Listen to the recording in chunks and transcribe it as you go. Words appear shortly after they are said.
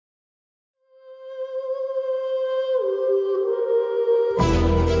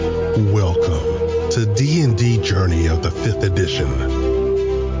of the 5th edition.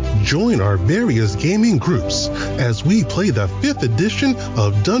 Join our various gaming groups as we play the 5th edition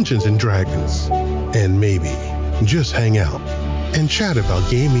of Dungeons & Dragons. And maybe just hang out and chat about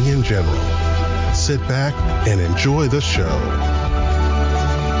gaming in general. Sit back and enjoy the show.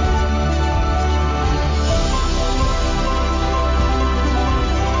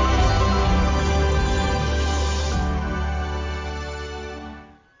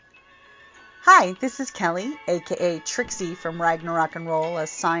 Hi, this is Kelly, aka Trixie from Ragnarok and Roll,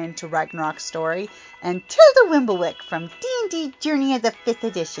 assigned to Ragnarok Story, and Tilda Wimblewick from D&D Journey of the 5th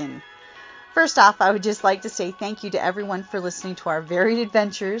Edition. First off, I would just like to say thank you to everyone for listening to our varied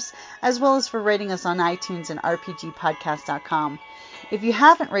adventures, as well as for rating us on iTunes and RPGpodcast.com. If you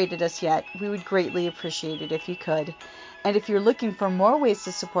haven't rated us yet, we would greatly appreciate it if you could. And if you're looking for more ways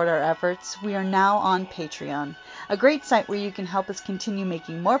to support our efforts, we are now on Patreon, a great site where you can help us continue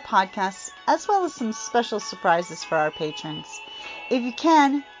making more podcasts, as well as some special surprises for our patrons. If you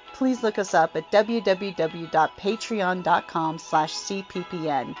can, please look us up at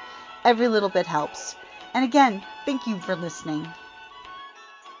www.patreon.com/cppn. Every little bit helps. And again, thank you for listening.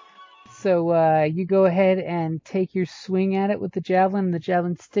 So you go ahead and take your swing at it with the javelin, and the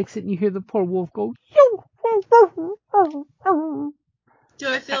javelin sticks it, and you hear the poor wolf go, "Yo!" Do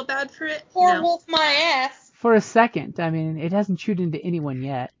I feel bad for it? Poor No. wolf my ass. For a second. I mean, it hasn't chewed into anyone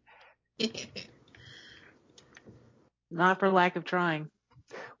yet. Not for lack of trying.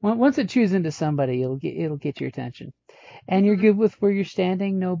 Once it chews into somebody, it'll get your attention. And you're good with where you're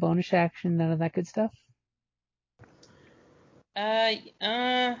standing, no bonus action, none of that good stuff? Why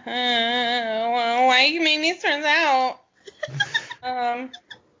you made me stress out? I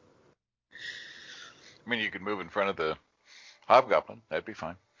mean, you could move in front of the hobgoblin. That'd be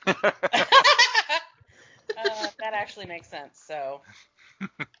fine. That actually makes sense. So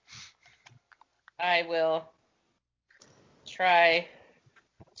I will try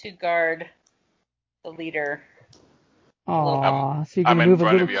to guard the leader. Aww, so you're I'm gonna in move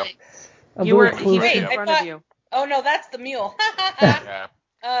front a of little. you. He was closer. in front of you. Oh no, that's the mule. Yeah,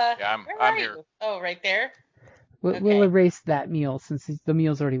 I'm Where here. you? Oh, right there. We'll erase that mule since the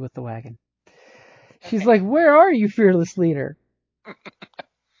mule's already with the wagon. She's Okay. like, "Where are you, fearless leader?"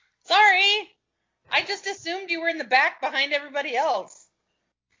 Sorry, I just assumed you were in the back behind everybody else.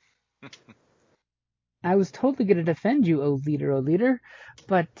 I was totally going to defend you, oh leader,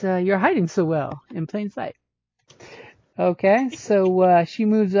 but you're hiding so well in plain sight. Okay, so she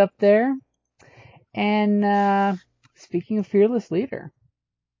moves up there, and speaking of fearless leader,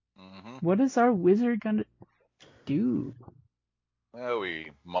 what is our wizard going to do? Well, we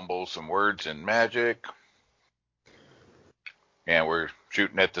mumble some words in magic, and we're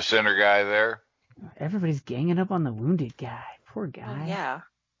shooting at the center guy there. Everybody's ganging up on the wounded guy. Poor guy. Oh, yeah.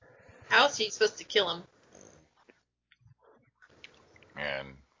 How's he supposed to kill him?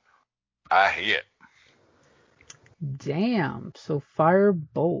 And I hit. Damn. So fire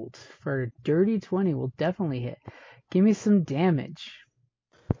bolt for a dirty 20 will definitely hit. Give me some damage.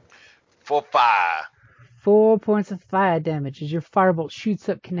 Full fire. 4 points of fire damage as your firebolt shoots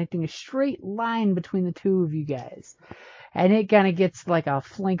up, connecting a straight line between the two of you guys. And it kind of gets like a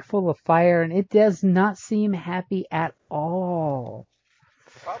flank full of fire, and it does not seem happy at all.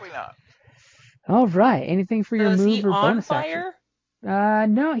 Probably not. All right. Anything for your So is move he or on bonus fire?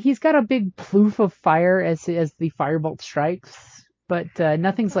 action? No, he's got a big ploof of fire as the firebolt strikes, but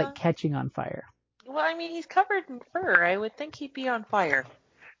nothing's like catching on fire. Well, I mean, he's covered in fur. I would think he'd be on fire.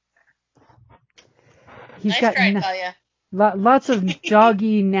 He's Nice got try, Talia. lots of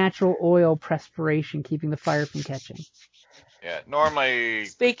doggy natural oil perspiration keeping the fire from catching. Yeah, normally.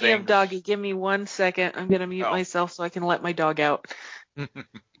 Speaking of doggy, give me 1 second. I'm going to mute myself so I can let my dog out.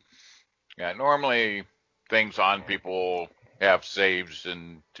 Yeah, normally things on people have saves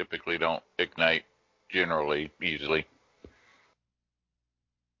and typically don't ignite generally easily.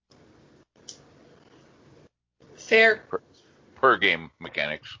 Fair. Per game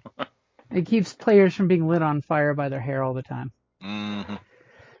mechanics. It keeps players from being lit on fire by their hair all the time. Mm-hmm.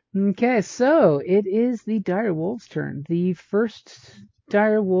 Okay, so it is the dire wolf's turn. The first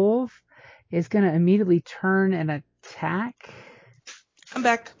dire wolf is going to immediately turn and attack. I'm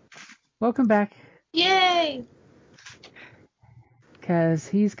back. Welcome back. Yay! Because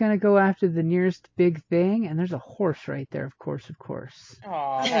he's going to go after the nearest big thing, and there's a horse right there, of course.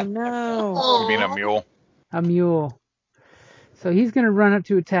 Oh, no. You mean a mule? A mule. So he's going to run up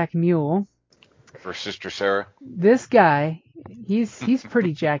to attack Mule. For Sister Sarah? This guy, he's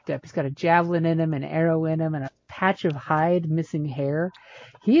pretty jacked up. He's got a javelin in him, an arrow in him, and a patch of hide missing hair.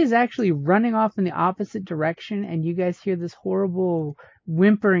 He is actually running off in the opposite direction, and you guys hear this horrible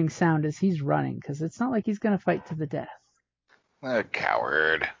whimpering sound as he's running, because it's not like he's going to fight to the death. A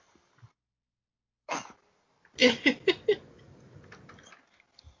coward.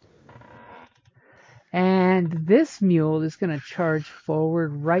 And this mule is going to charge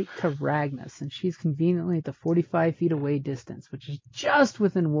forward right to Ragnas, and she's conveniently at the 45 feet away distance, which is just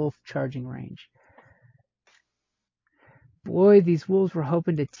within wolf charging range. Boy, these wolves were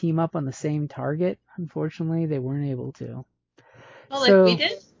hoping to team up on the same target. Unfortunately, they weren't able to. Oh, like we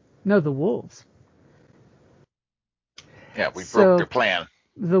did? No, the wolves. Yeah, we broke their plan.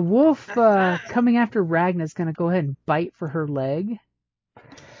 The wolf coming after Ragna is going to go ahead and bite for her leg.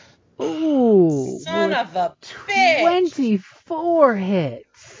 Ooh. Son of a bitch. 24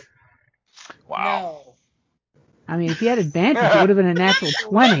 hits. Wow. No. I mean, if he had advantage, it would have been a natural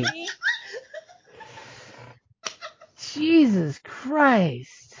 20. Jesus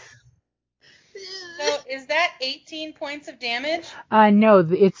Christ. So is that 18 points of damage? No,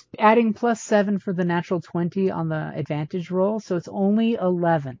 it's adding +7 for the natural 20 on the advantage roll, so it's only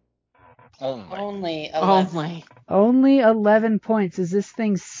 11. Only 11. Only 11 points as this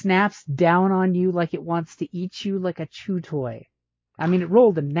thing snaps down on you like it wants to eat you like a chew toy. I mean, it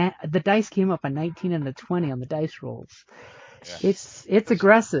rolled the dice came up a 19 and a 20 on the dice rolls. Yeah. It's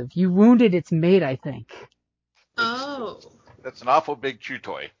aggressive. You wounded its mate, I think. Oh. That's an awful big chew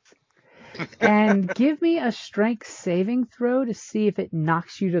toy. And give me a strength saving throw to see if it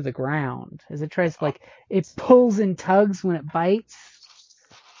knocks you to the ground. As it tries to, it pulls and tugs when it bites.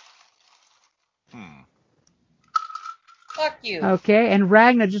 Fuck you. Okay, and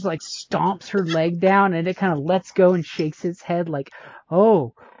Ragna just stomps her leg down, and it kind of lets go and shakes its head like,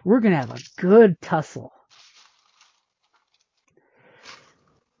 oh, we're going to have a good tussle.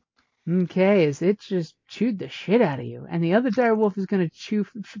 Okay, as it just chewed the shit out of you. And the other dire wolf is going to chew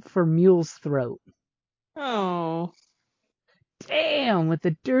for Mule's throat. Oh. Damn, with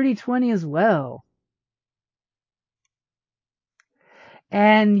the dirty 20 as well.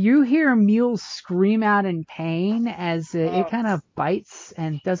 And you hear Mule scream out in pain as it kind of bites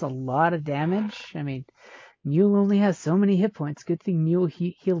and does a lot of damage. I mean, Mule only has so many hit points. Good thing Mule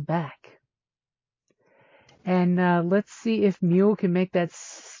healed back. And let's see if Mule can make that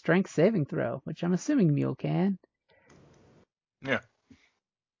strength saving throw, which I'm assuming Mule can. Yeah.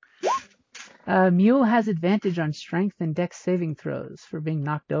 Mule has advantage on strength and dex saving throws for being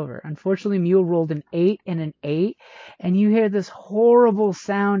knocked over. Unfortunately, Mule rolled an 8 and an 8, and you hear this horrible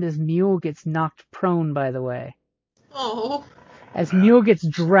sound as Mule gets knocked prone, by the way. Oh. As Mule gets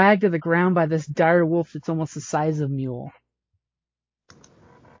dragged to the ground by this dire wolf that's almost the size of Mule.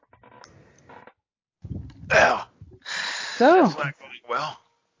 Ow. So, that's not going well.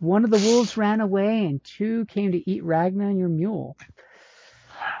 One of the wolves ran away, and 2 came to eat Ragna and your mule.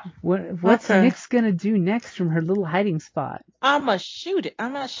 What's Nyx gonna do next from her little hiding spot? I'm gonna shoot it.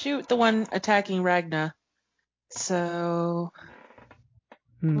 I'm gonna shoot the one attacking Ragna. So,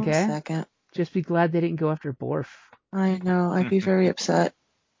 Okay. 1 second. Just be glad they didn't go after Borf. I know. I'd be very upset.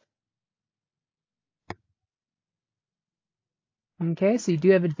 Okay, so you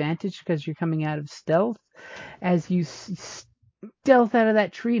do have advantage because you're coming out of stealth. As you stealth out of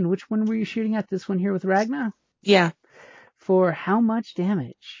that tree, and which one were you shooting at? This one here with Ragna? Yeah. For how much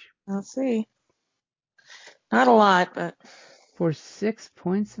damage? Let's see. Not a lot, but... For 6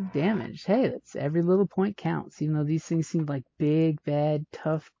 points of damage. Hey, that's every little point counts, even though these things seem like big, bad,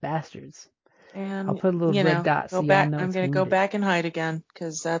 tough bastards. And, I'll put a little red dot so y'all know I'm it's going to go back and hide again,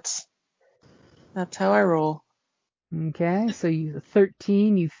 because that's how I roll. Okay, so you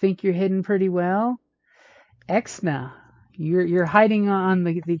 13, you think you're hidden pretty well. Exna, you're hiding on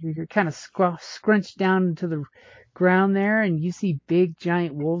you're kind of scrunched down to the ground there, and you see big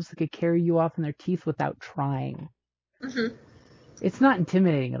giant wolves that could carry you off in their teeth without trying. Mm-hmm. It's not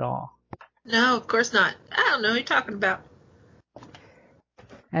intimidating at all. No, of course not. I don't know what you're talking about.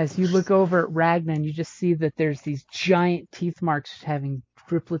 As you look over at Ragna, and you just see that there's these giant teeth marks having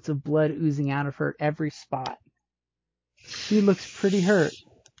driplets of blood oozing out of her at every spot. She looks pretty hurt.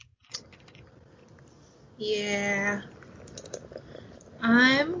 Yeah.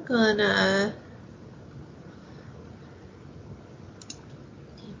 I'm gonna...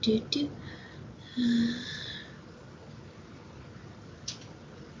 It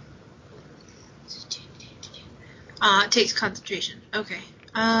takes concentration. Okay.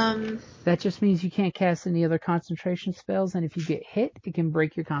 That just means you can't cast any other concentration spells, and if you get hit, it can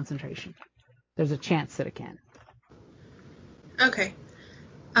break your concentration. There's a chance that it can. Okay.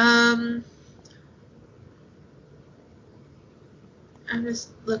 I'm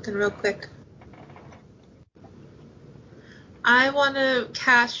just looking real quick. I want to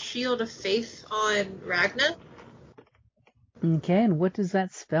cast Shield of Faith on Ragna. Okay, and what does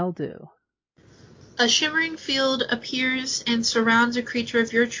that spell do? A shimmering field appears and surrounds a creature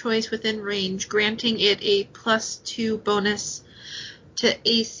of your choice within range, granting it a +2 bonus to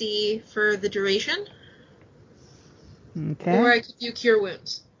AC for the duration. Okay. Or I could do Cure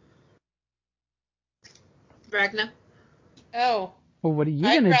Wounds. Ragna. Oh, Well, what are you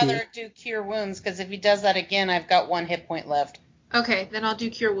I'd gonna rather do Cure Wounds, because if he does that again, I've got 1 hit point left. Okay, then I'll do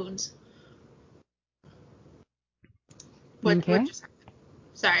Cure Wounds. What Okay. just happened?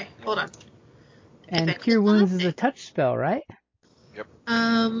 Sorry, hold on. And back. Cure Wounds is a touch spell, right?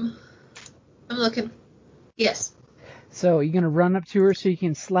 I'm looking. Yes. So you're gonna run up to her so you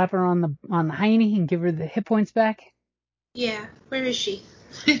can slap her on the hiney and give her the hit points back? Yeah. Where is she?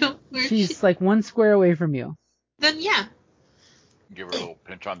 Where is she? She's like 1 square away from you. Then yeah. Give her a little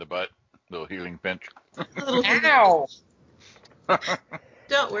pinch on the butt, a little healing pinch. A little Ow!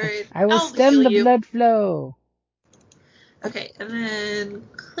 Don't worry. I will I'll stem heal the you. blood flow. Okay, and then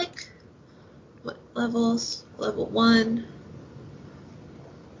click. What levels? Level 1.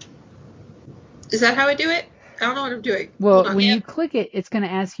 Is that how I do it? I don't know what I'm doing. Well, Hold on. when Yep. you click it, it's going to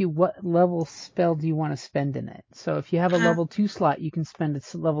ask you what level spell do you want to spend in it. So if you have a level 2 slot, you can spend a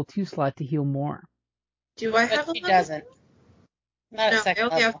level 2 slot to heal more. Do I But have a she level? doesn't. Not No, at I second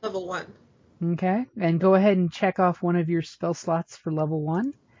only level. have level 1. Okay? And go ahead and check off one of your spell slots for level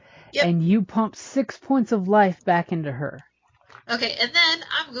 1. Yep. And you pump 6 points of life back into her. Okay, and then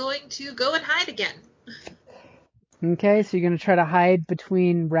I'm going to go and hide again. Okay, so you're going to try to hide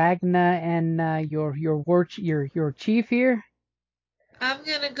between Ragna and your chief here. I'm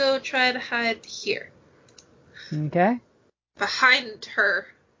gonna go try to hide here. Okay? Behind her.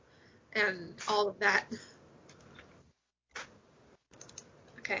 And all of that.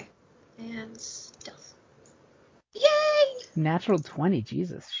 Okay. And stealth. Yay! Natural 20,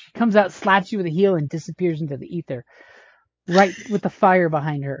 Jesus. She comes out, slaps you with a heel, and disappears into the ether. Right with the fire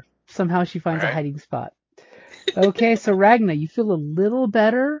behind her. Somehow she finds a Alright. hiding spot. Okay, so Ragna, you feel a little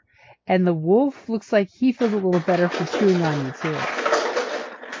better, and the wolf looks like he feels a little better for chewing on you, too.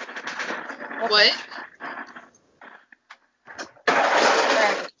 What?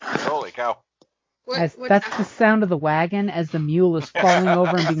 Holy cow. As What that's the happened? sound of the wagon as the mule is falling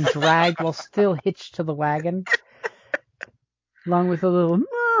over and being dragged while still hitched to the wagon. Along with a little...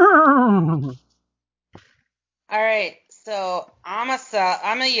 All right, so I'm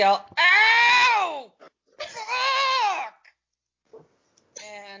gonna yell, "Ow! Fuck!"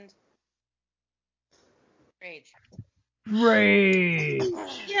 And rage. Rage!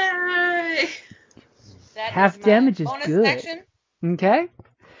 Yay! That Half is my damage is bonus good. action, Okay?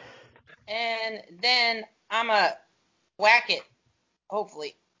 and then I'm gonna whack it.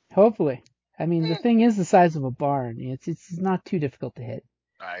 Hopefully. Hopefully. I mean, the thing is the size of a barn. It's not too difficult to hit.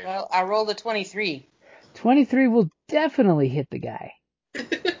 Nice. Well, I rolled a 23. 23 will definitely hit the guy.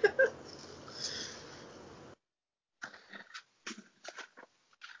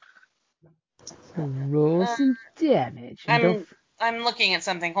 So roll some damage. And I'm looking at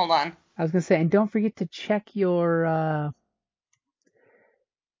something. Hold on. I was gonna say, and don't forget to check your.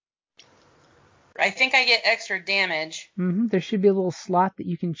 I think I get extra damage. There should be a little slot that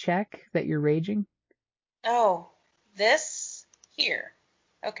you can check that you're raging. Oh, this here.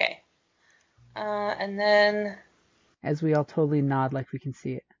 Okay. And then As we all totally nod like we can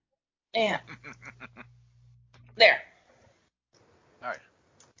see it. yeah. There. Nice.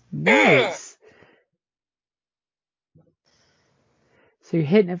 Nice. So you're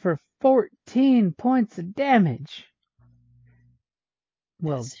hitting it for 14 points of damage.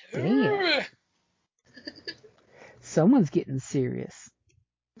 Well, damn. Someone's getting serious.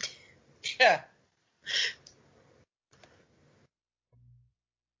 Yeah.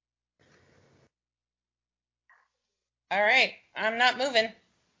 All right. I'm not moving.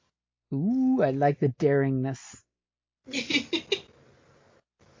 Ooh, I like the daringness.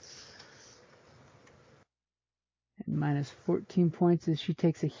 And minus 14 points as she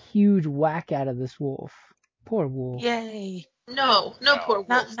takes a huge whack out of this wolf. Poor wolf. Yay. No, poor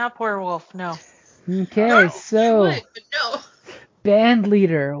wolf. Not poor wolf, no. Okay, No, so you would, but no. band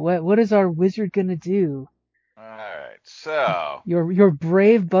leader, what is our wizard gonna do? Alright, so. Your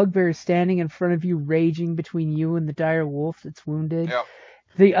brave bugbear is standing in front of you, raging between you and the dire wolf that's wounded. Yep.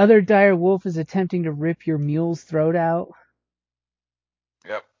 The other dire wolf is attempting to rip your mule's throat out.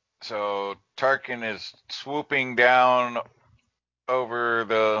 Yep. So Tarkin is swooping down over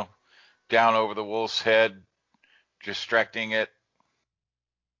the wolf's head, distracting it,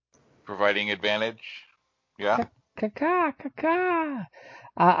 providing advantage. Yeah. Caca, caca.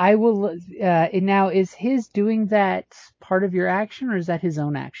 I will. Now, is his doing that part of your action, or is that his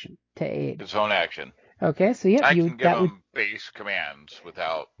own action to aid? His own action. Okay, so yep, I can give him base commands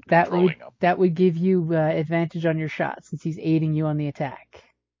without controlling him. that would give you advantage on your shot since he's aiding you on the attack.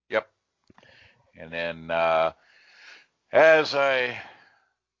 Yep. And then as I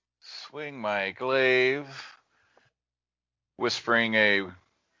swing my glaive, whispering a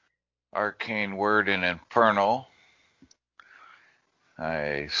arcane word in Infernal,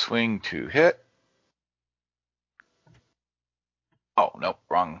 I swing to hit. Oh, nope,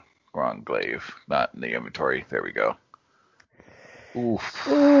 wrong glaive. Not in the inventory. There we go. Oof.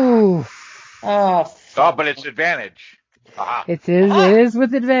 Oof. Oh, Oh, but it's advantage. Aha. It is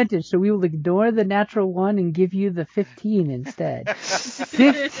with advantage, so we will ignore the natural 1 and give you the 15 instead.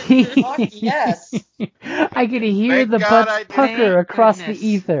 15. Fuck yes. I can hear Thank the God butts I didn't. pucker across Goodness. the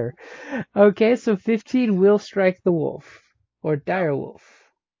ether. Okay, so 15 will strike the wolf, or dire wolf.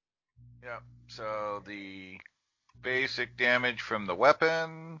 Yep. So the basic damage from the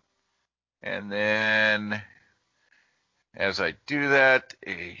weapon, and then as I do that,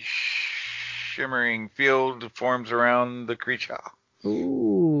 a shimmering field forms around the creature.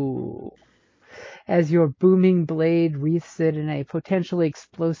 Ooh. As your booming blade wreaths it in a potentially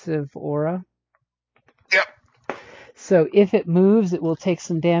explosive aura. Yep. So if it moves, it will take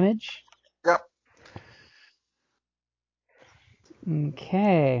some damage. Yep.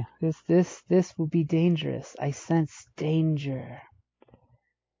 Okay. This will be dangerous. I sense danger.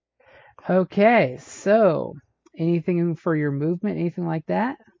 Okay, so anything for your movement, anything like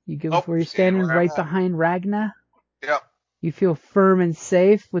that? You go Nope, where you're staying standing where I'm right at. behind Ragna? Yep. You feel firm and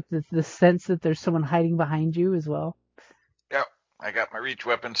safe with the sense that there's someone hiding behind you as well? Yep. I got my reach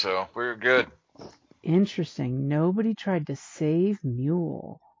weapon, so we're good. Interesting. Nobody tried to save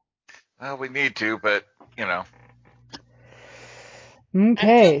Mule. Well, we need to, but, you know.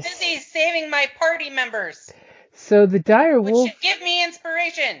 Okay. I'm too busy saving my party members, So the dire which wolf... should give me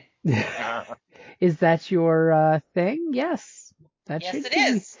inspiration. Is that your thing? Yes. Yes, it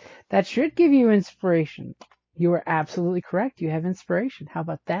is. That should give you inspiration. You are absolutely correct. You have inspiration. How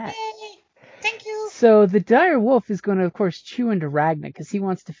about that? Yay. Thank you. So the dire wolf is going to, of course, chew into Ragna because he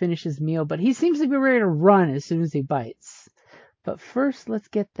wants to finish his meal, but he seems to be ready to run as soon as he bites. But first, let's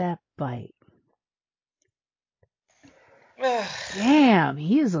get that bite. Ugh. Damn,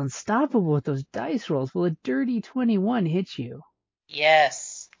 he is unstoppable with those dice rolls. Will a dirty 21 hit you?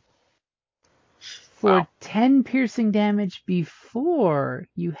 Yes. For Wow. 10 piercing damage before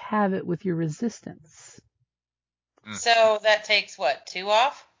you have it with your resistance. So that takes what, 2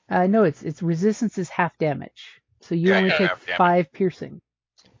 off? No, it's resistance is half damage. So you Yeah, only you're take half damage. 5 piercing,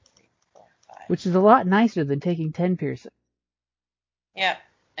 4, 5. which is a lot nicer than taking 10 piercing. Yeah.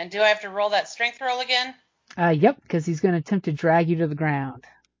 And do I have to roll that strength roll again? Yep, because he's going to attempt to drag you to the ground.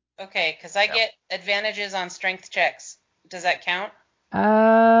 Okay, because I get advantages on strength checks. Does that count?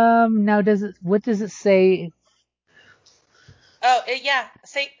 Now what does it say? Oh, yeah.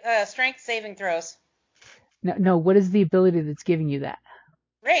 Strength saving throws. No, what is the ability that's giving you that?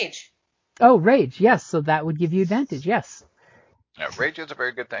 Rage. Oh, rage, yes, so that would give you advantage, yes. Yeah, rage is a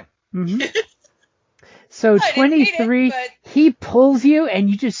very good thing. Mm-hmm. So I didn't need it, 23, but- he pulls you and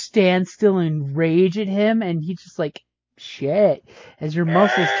you just stand still and rage at him and he just like, shit, as your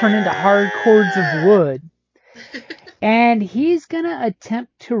muscles turn into hard cords of wood. And he's gonna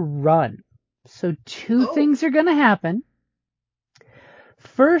attempt to run. So two things are gonna happen.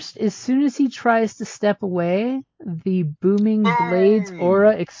 First, as soon as he tries to step away, the booming blade's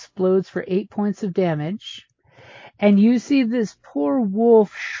aura explodes for 8 points of damage. And you see this poor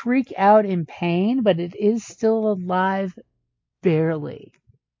wolf shriek out in pain, but it is still alive barely.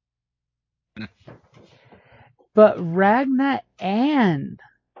 But Ragna and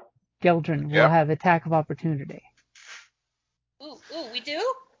Geldrin will have attack of opportunity. Ooh, we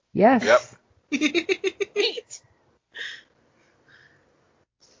do? Yes. Yep. Neat.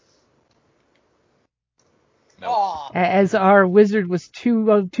 Nope. Aw. As our wizard was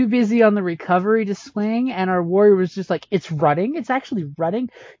too busy on the recovery to swing, and our warrior was just like, it's running. It's actually running.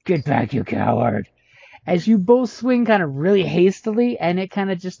 Get back, you coward. As you both swing kind of really hastily, and it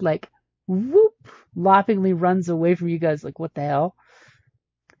kind of just like, whoop, loppingly runs away from you guys like, what the hell?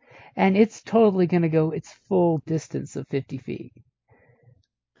 And it's totally going to go its full distance of 50 feet.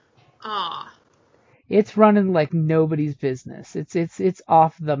 Aw. It's running like nobody's business. It's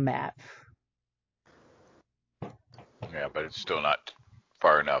off the map. Yeah, but it's still not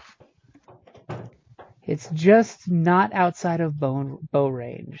far enough. It's just not outside of bow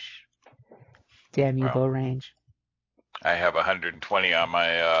range. Damn you, Well. bow range. I have 120 on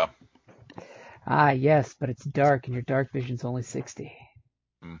my. Ah, yes, but it's dark and your dark vision's only 60.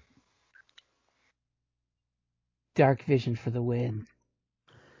 Dark vision for the win.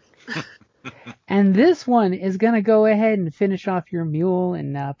 And this one is going to go ahead and finish off your mule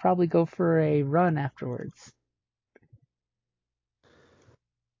and probably go for a run afterwards.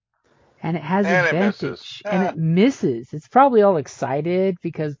 And it has And it advantage. misses. And it misses. It's probably all excited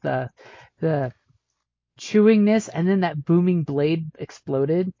because the chewingness and then that booming blade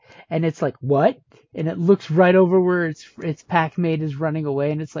exploded. And it's like, what? And it looks right over where its pack mate is running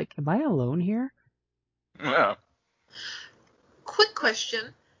away. And it's like, am I alone here? Yeah. Quick question,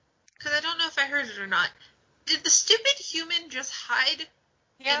 because I don't know if I heard it or not. Did the stupid human just hide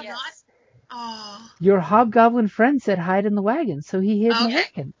and Yes. not? Oh. Your hobgoblin friend said hide in the wagon, so he hid in the Okay.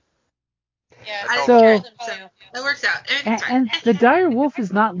 wagon. Yeah, I I So- told him to. That works out. Everything's fine. And the dire wolf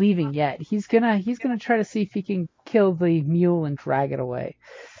is not leaving yet. He's gonna try to see if he can kill the mule and drag it away.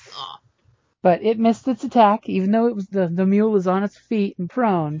 Aw. But it missed its attack, even though it was the mule was on its feet and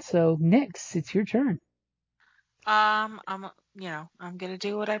prone. So Nyx, it's your turn. I'm gonna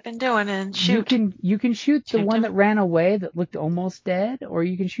do what I've been doing and shoot. You can shoot the Shoot one him. that ran away that looked almost dead, or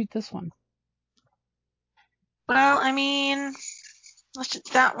you can shoot this one. Well, I mean, let's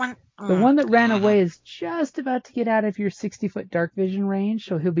just that one. The one that ran away is just about to get out of your 60-foot dark vision range,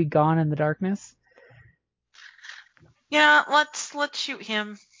 so he'll be gone in the darkness. Yeah, let's shoot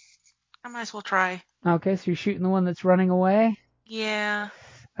him. I might as well try. Okay, so you're shooting the one that's running away. Yeah.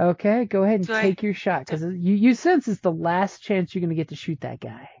 Okay, go ahead and Do I- take your shot, because you sense it's the last chance you're going to get to shoot that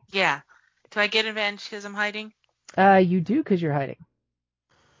guy. Yeah. Do I get advantage because I'm hiding? You do, because you're hiding.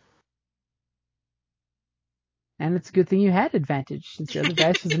 And it's a good thing you had advantage, since your other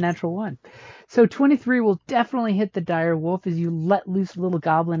dice was a natural one. So 23 will definitely hit the dire wolf as you let loose a little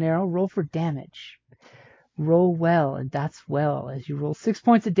goblin arrow. Roll for damage. Roll well, and that's well. As you roll 6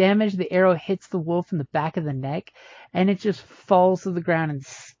 points of damage, the arrow hits the wolf in the back of the neck, and it just falls to the ground and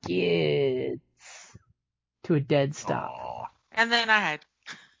skids to a dead stop. Aw. And then I hide.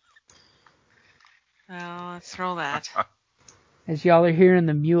 Well, let's roll that. As y'all are hearing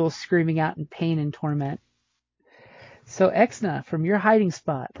the mule screaming out in pain and torment. So Exna, from your hiding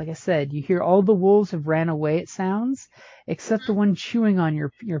spot, like I said, you hear all the wolves have ran away, it sounds, except the one chewing on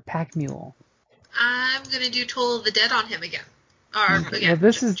your pack mule. I'm gonna do Toll of the Dead on him again. Or again. Well,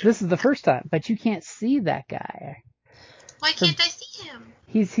 this is the first time, but you can't see that guy. Why can't I see him?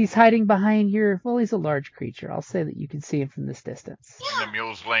 He's hiding behind he's a large creature. I'll say that you can see him from this distance. And the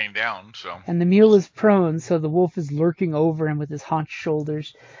mule's laying down, so. And the mule is prone, so the wolf is lurking over him with his haunch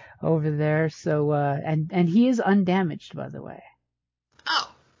shoulders over there. So and he is undamaged, by the way.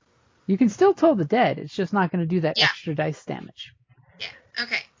 Oh. You can still toll the dead. It's just not going to do that Yeah. extra dice damage. Yeah.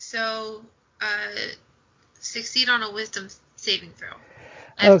 Okay. So, succeed on a wisdom saving throw.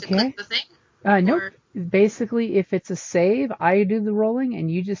 I have to Okay. click the thing? Nope. Or- Basically, if it's a save, I do the rolling, and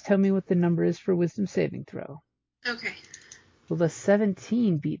you just tell me what the number is for wisdom saving throw. Okay. Will the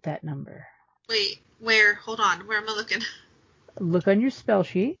 17 beat that number? Wait, where? Hold on. Where am I looking? Look on your spell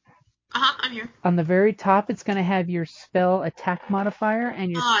sheet. I'm here. On the very top, it's going to have your spell attack modifier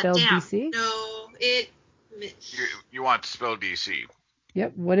and your spell damn. DC. No, You want spell DC.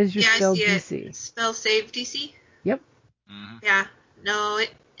 Yep. What is your yeah, spell I see DC? it. Spell save DC? Yep. Mm-hmm. Yeah. No,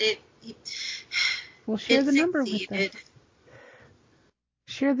 Well, share it the number with succeeded. us.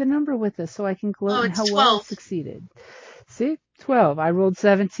 Share the number with us so I can gloat Oh, on it's how well I 12. succeeded. See? 12. I rolled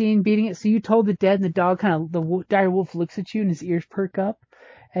 17, beating it. So you told the dead, and the dog the dire wolf looks at you, and his ears perk up.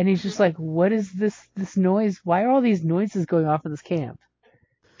 And he's just like, what is this noise? Why are all these noises going off in this camp?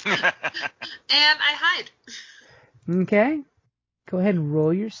 And I hide. Okay. Go ahead and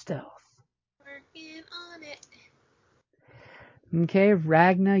roll your stealth. Working on it. Okay,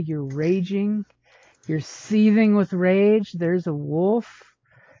 Ragna, you're raging. You're seething with rage. There's a wolf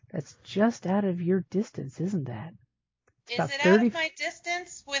that's just out of your distance, isn't that? Is about it 30 out of my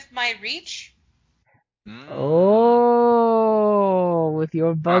distance with my reach? Oh, with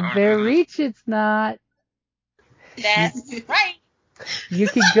your bugbear reach, it's not. That's right. You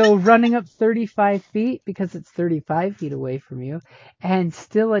could go running up 35 feet because it's 35 feet away from you and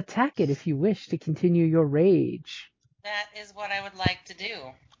still attack it if you wish to continue your rage. That is what I would like to do.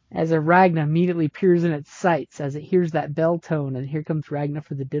 As a Ragna immediately peers in its sights as it hears that bell tone, and here comes Ragna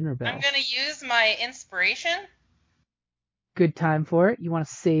for the dinner bell. I'm going to use my inspiration. Good time for it. You want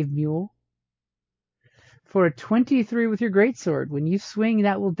to save Mule. For a 23 with your greatsword, when you swing,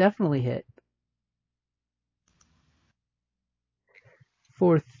 that will definitely hit.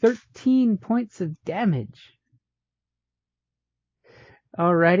 For 13 points of damage.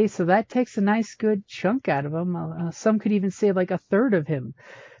 Alrighty, so that takes a nice good chunk out of him. Some could even say like a third of him.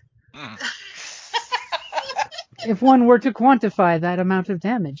 If one were to quantify that amount of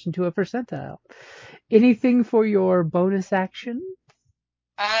damage into a percentile. Anything for your bonus action?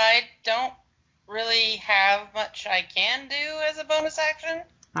 I don't really have much I can do as a bonus action.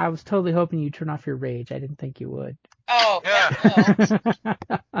 I was totally hoping you'd turn off your rage. I didn't think you would. Oh, Yeah. no.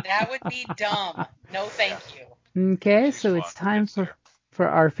 That would be dumb. No, thank you. Okay, She's so fun. it's time Gets there. for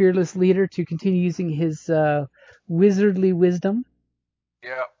our fearless leader to continue using his wizardly wisdom,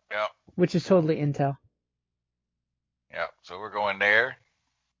 Yep, yep, which is totally intel. yep. So we're going there.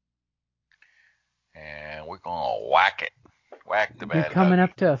 And we're going to whack it. Whack the You're bad coming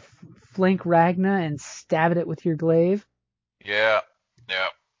doggy. up to flank Ragna and stab at it with your glaive. Yep,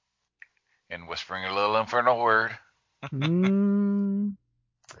 yep. And whispering a little infernal word. Mm.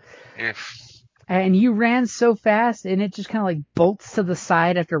 If And you ran so fast, and it just kind of like bolts to the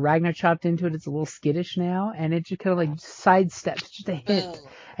side after Ragnar chopped into it. It's a little skittish now, and it just kind of like sidesteps just a hint Boo.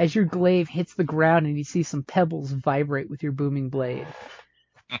 as your glaive hits the ground, and you see some pebbles vibrate with your booming blade.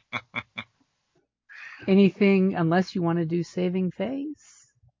 Anything, unless you want to do saving phase?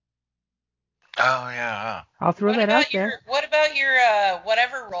 Oh, yeah. I'll throw What that out about there. your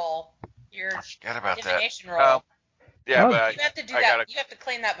whatever roll? Your I forgot about that. divination roll. Yeah, Oh. but You have to do I that. gotta. You have to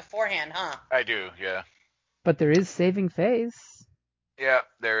claim that beforehand, huh? I do, yeah. But there is saving phase. Yeah,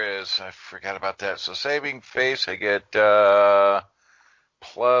 there is. I forgot about that. So saving face, I get +5,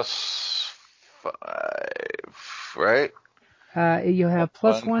 right? You have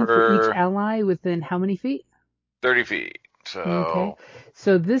 +1 for per each ally within how many feet? 30 feet. So Okay.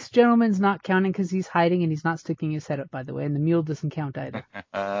 So this gentleman's not counting because he's hiding and he's not sticking his head up, by the way, and the mule doesn't count either.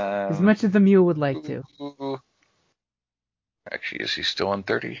 As much as the mule would like to. Actually, is he still on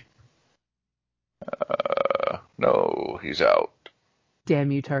 30? No, he's out.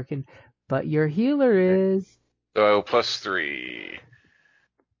 Damn you, Tarkin. But your healer is. So +3.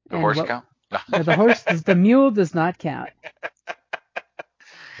 The And horse what- count? No, the mule does not count.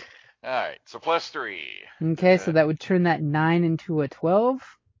 All right, so +3. Okay, so that would turn that 9 into a 12.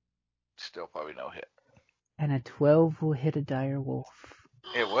 Still probably no hit. And a 12 will hit a dire wolf.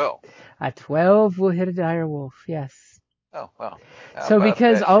 It will. A 12 will hit a dire wolf, yes. Oh, well. How So about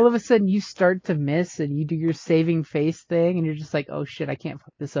because that all shit? of a sudden you start to miss and you do your saving face thing and you're just like, oh shit, I can't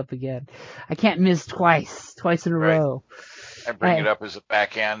fuck this up again. I can't miss twice in a Right. row. I bring it up as a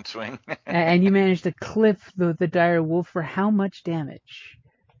backhand swing. And you manage to clip the dire wolf for how much damage?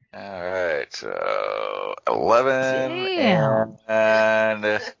 All right, so 11 Damn.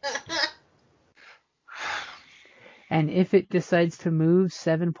 and And if it decides to move,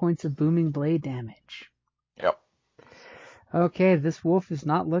 7 points of booming blade damage. yep. Okay, this wolf is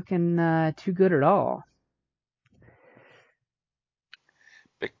not looking too good at all.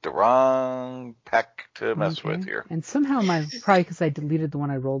 Picked the wrong pack to mess Okay. with here. And somehow probably because I deleted the one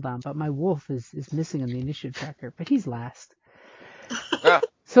I rolled on, but my wolf is missing on the initiative tracker, but he's last. Ah,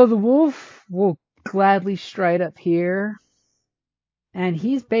 So the wolf will gladly stride up here, and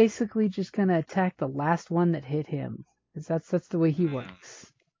he's basically just gonna attack the last one that hit him, because that's the way he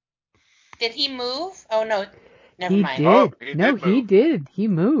works. Did he move? Oh no, never He mind. did. Oh, he No, did he move. did. He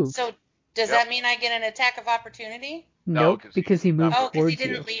moved. So does Yep. that mean I get an attack of opportunity? No, Nope, because he moved Oh, because he towards you.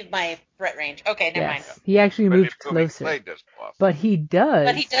 didn't leave my threat range. Okay, never mind. Yes, he actually But moved if booming closer. blade does go off. But he does.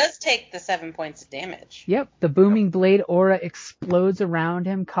 But he does take the 7 points of damage. Yep, the booming blade aura explodes around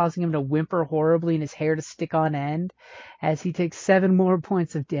him, causing him to whimper horribly and his hair to stick on end as he takes 7 more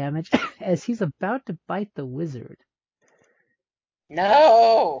points of damage as he's about to bite the wizard.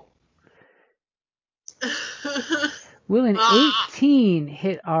 No. Will an Ah. 18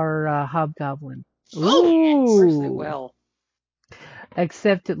 hit our hobgoblin? Oh, Of course they Ooh. will.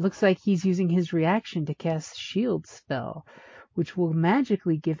 Except it looks like he's using his reaction to cast shield spell, which will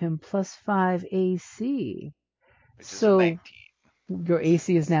magically give him +5 AC. Which is So a 19. your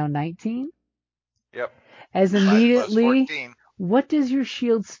AC is now 19? Yep. As 5 immediately, + 14. what does your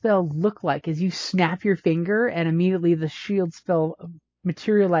shield spell look like as you snap your finger and immediately the shield spell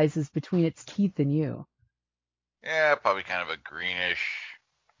materializes between its teeth and you? Yeah, probably kind of a greenish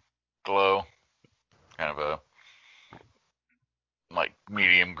glow. Kind of a like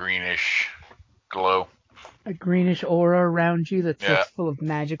medium greenish glow. A greenish aura around you that's Yeah. full of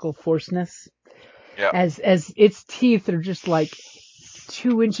magical forceness. Yep. As its teeth are just like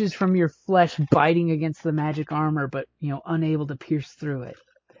 2 inches from your flesh biting against the magic armor, but, unable to pierce through it.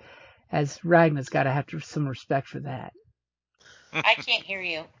 As Ragnar's got to have some respect for that. I can't hear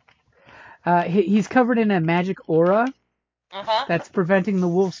you. He's covered in a magic aura Uh-huh. that's preventing the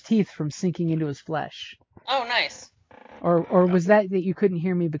wolf's teeth from sinking into his flesh. Oh, nice. Or was that you couldn't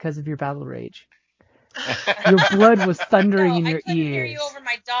hear me because of your battle rage? Your blood was thundering in I your couldn't hear ears. you over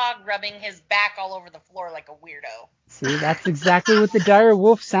my dog rubbing his back all over the floor like a weirdo. See, that's exactly what the dire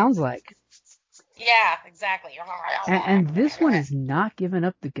wolf sounds like. Yeah, exactly. And this one is not giving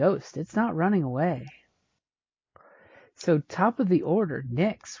up the ghost. It's not running away. So top of the order,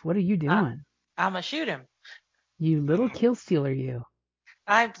 Nyx, what are you doing? I'm gonna shoot him. You little kill stealer, you.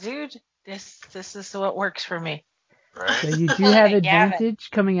 Dude, this is what works for me. So Right? you do Pulling have a Gavin. advantage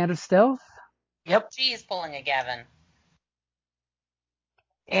coming out of stealth. Yep. She's pulling a Gavin.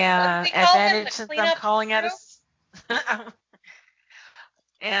 And What do we call him, advantage the since I'm cleanup calling out crew? a.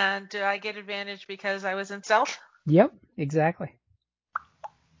 And do I get advantage because I was in stealth? Yep, exactly.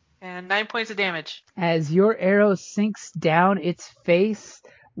 And 9 points of damage. As your arrow sinks down its face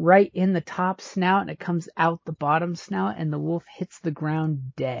right in the top snout and it comes out the bottom snout and the wolf hits the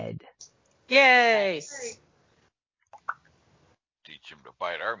ground dead. Yay! Nice. Teach him to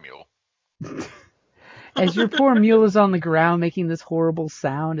bite our mule. As your poor mule is on the ground making this horrible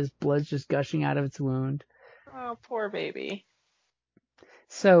sound as blood's just gushing out of its wound. Oh, poor baby.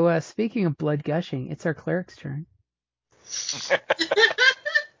 So, speaking of blood gushing, it's our cleric's turn.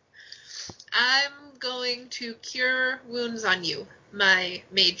 I'm going to cure wounds on you, my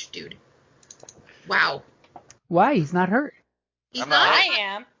mage dude. Wow. Why? He's not hurt. He's I'm not? not- I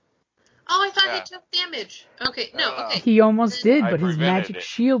am. Oh, I thought Yeah. he took damage. Okay, no, No. okay. He almost did, I but his prevented magic it.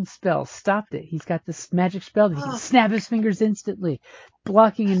 shield spell stopped it. He's got this magic spell that he can Oh. snap his fingers instantly,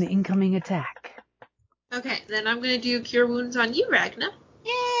 blocking an incoming attack. Okay, then I'm going to do cure wounds on you, Ragna.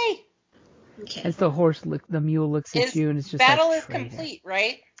 Yay! Okay. As the mule looks at you and it's just battle like, is "Traitor." complete,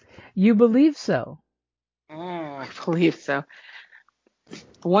 right? You believe so. I believe so.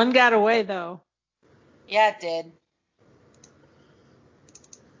 One got away, though. Yeah, it did.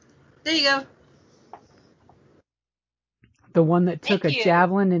 There you go. The one that took Thank a you.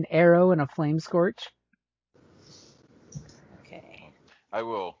 javelin, an arrow, and a flame scorch. Okay. I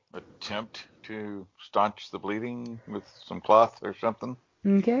will attempt to staunch the bleeding with some cloth or something.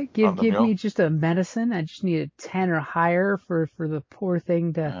 Okay, On the give mule? me just a medicine. I just need a 10 or higher for the poor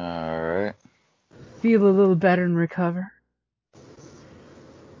thing to All right. feel a little better and recover.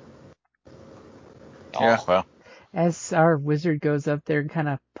 Yeah, well. As our wizard goes up there and kind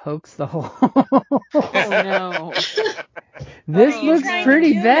of pokes the hole. Oh, no. This What are you looks trying to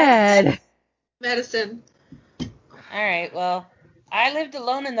pretty do, bad. Medicine. All right. Well, I lived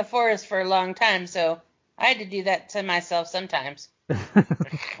alone in the forest for a long time, so I had to do that to myself sometimes.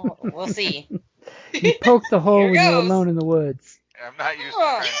 We'll see. You poke the hole Here when you're goes. alone in the woods. I'm not used to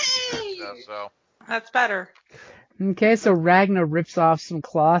Oh. trying to do that stuff, so. That's better. Okay, so Ragnar rips off some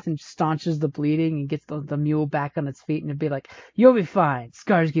cloth and staunches the bleeding and gets the mule back on its feet and it'd be like, "You'll be fine.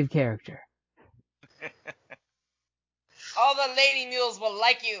 Scars give character." All the lady mules will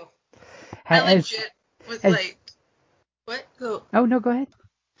like you. I As- legit was as- like, what? Go. Oh, no, go ahead.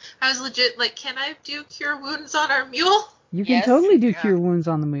 I was legit like, can I do cure wounds on our mule? You can Yes. totally do Yeah. cure wounds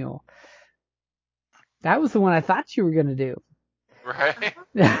on the mule. That was the one I thought you were going to do. Right?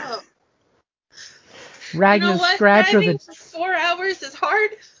 Oh. Ragnar's You know what? scratch Driving with for 4 hours is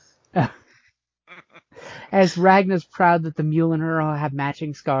hard. as Ragnar's proud that the mule and her all have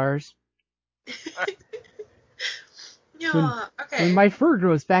matching scars. Yeah. Okay. When my fur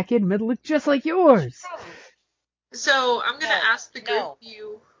grows back in, it'll look just like yours. So I'm gonna No, ask the group. no.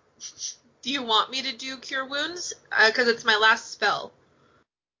 Do you want me to do cure wounds? Because it's my last spell.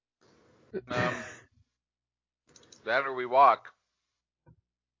 That or we walk.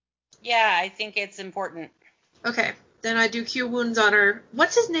 Yeah, I think it's important. Okay. Then I do cure wounds on her.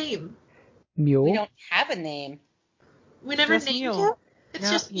 What's his name? Mule? We don't have a name. We never Just named mule. him. It's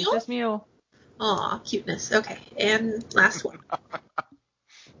Yeah, just he's mule. just mule. Aw, cuteness. Okay, and last one.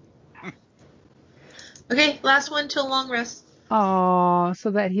 Okay, last one till long rest. Aw,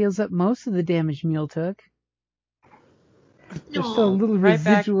 so that heals up most of the damage Mule took. There's still a No. little Right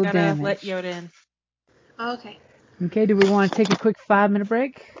back. residual Gotta damage. let Yoda in. Okay. Okay, do we want to take a quick 5-minute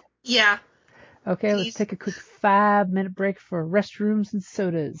break? Yeah. Okay, let's Please. take a quick 5-minute break for restrooms and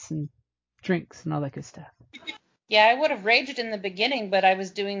sodas and drinks and all that good stuff. Yeah, I would have raged in the beginning, but I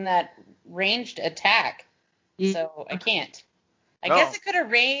was doing that ranged attack, so I can't. I No. guess I could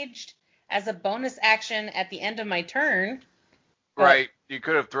have raged as a bonus action at the end of my turn. But- Right. You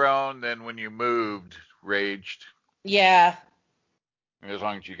could have thrown, then when you moved, raged. Yeah. As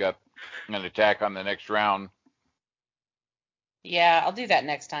long as you got an attack on the next round. Yeah, I'll do that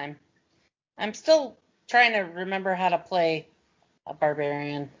next time. I'm still trying to remember how to play a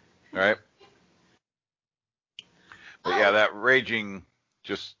barbarian. Right? But yeah, that raging,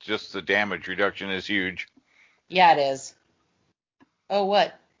 just the damage reduction is huge. Yeah, it is. Oh,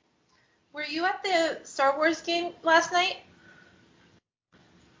 what? Were you at the Star Wars game last night?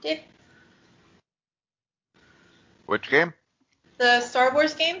 Dave? Which game? The Star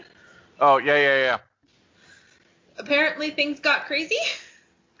Wars game? Oh, yeah. Apparently things got crazy.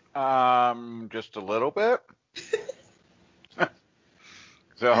 Just a little bit.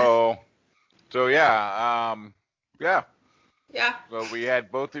 So yeah, yeah. Yeah. So we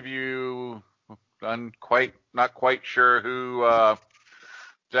had both of you not quite sure who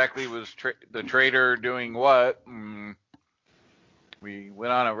exactly was the traitor doing what. We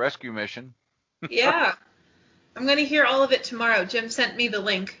went on a rescue mission. Yeah. I'm going to hear all of it tomorrow. Jim sent me the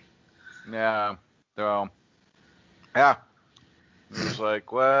link. Yeah. So yeah, it was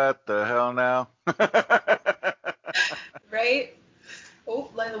like, what the hell now? Right? Oh,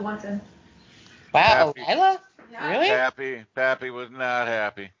 Lila wants in. Wow, Pappy, Lila? Yeah. Really? Pappy was not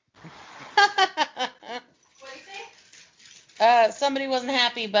happy. What do you say? Somebody wasn't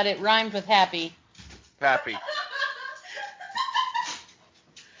happy, but it rhymed with happy. Pappy.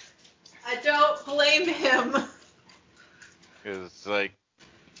 I don't blame him. It's like,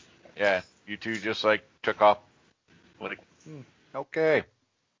 yeah, you two just like took off. Like, okay.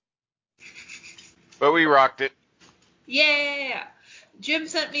 But we rocked it. Yeah. Jim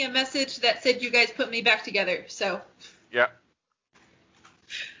sent me a message that said you guys put me back together. So, Yeah.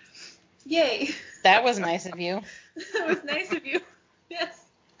 yay. That was nice of you. That was nice of you. Yes.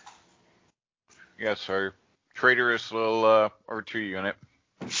 Yes, our traitorous little R2 unit.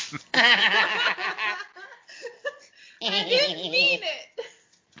 I didn't mean it.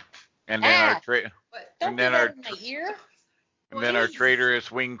 And then our What? Don't and do then that our in my ear. and then our Please.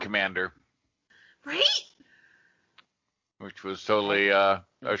 traitorous wing commander, Right? which was totally a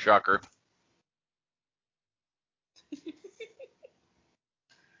shocker.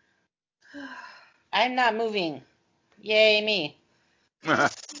 I'm not moving. Yay, me.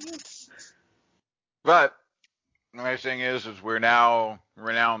 But the nice thing is we're now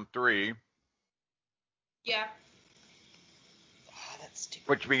renowned 3, Yeah. Oh, that's stupid.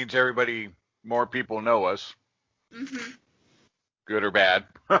 which means more people know us, Mm-hmm. good or bad.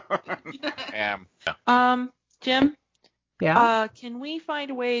 And Jim, Yeah. can we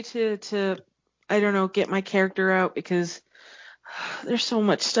find a way to I don't know, get my character out, because there's so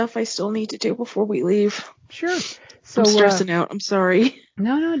much stuff I still need to do before we leave. Sure. So I'm stressing out. I'm sorry.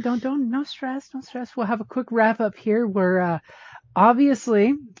 no, don't, no stress. We'll have a quick wrap up here where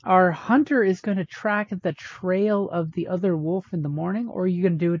obviously our hunter is going to track the trail of the other wolf in the morning, or are you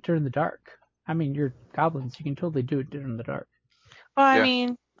going to do it during the dark? I mean, you're goblins. You can totally do it during the dark. Well, I Yeah.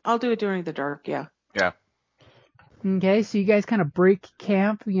 mean, I'll do it during the dark, yeah. yeah, Okay, so you guys kind of break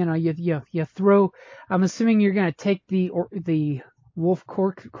camp. You know, you throw. I'm assuming you're going to take the wolf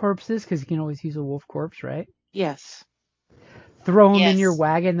corpses, because you can always use a wolf corpse, right? Yes. Throw them in your Yes.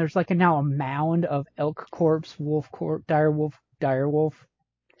 wagon. There's like now a mound of elk corpse, wolf corpse, dire wolf.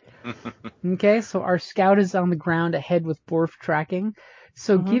 Okay, so our scout is on the ground ahead with Borf tracking.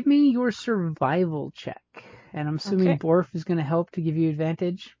 So Mhm. give me your survival check. And I'm assuming Okay. Borf is going to help to give you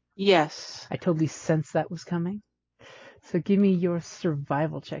advantage. Yes. I totally sensed that was coming. So give me your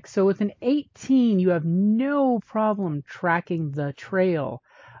survival check. So with an 18, you have no problem tracking the trail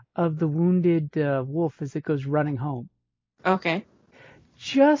of the wounded wolf as it goes running home. Okay.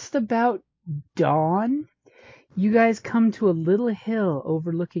 Just about dawn, you guys come to a little hill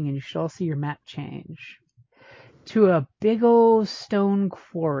overlooking, and you should all see your map change, to a big old stone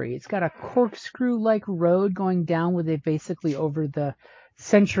quarry. It's got a corkscrew-like road going down where they basically over the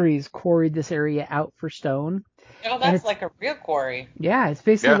centuries quarried this area out for stone. Oh, And that's it's, like a real quarry. yeah, it's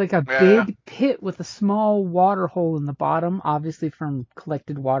basically Yeah, like a yeah. big pit with a small water hole in the bottom, obviously from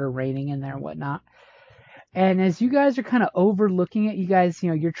collected water raining in there and whatnot. And as you guys are kind of overlooking it, you guys,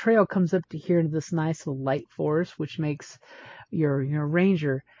 your trail comes up to here into this nice little light forest, which makes your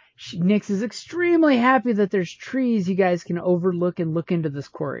ranger, Nix, is extremely happy that there's trees you guys can overlook and look into this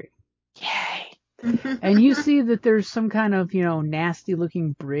quarry. Yay. And you see that there's some kind of, nasty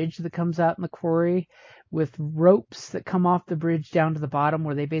looking bridge that comes out in the quarry with ropes that come off the bridge down to the bottom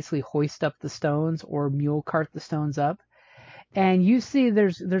where they basically hoist up the stones or mule cart the stones up. And you see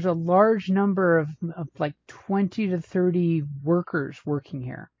there's a large number of like 20 to 30 workers working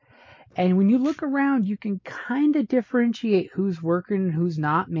here. And when you look around, you can kind of differentiate who's working and who's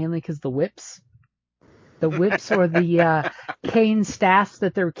not, mainly because the whips or the cane staffs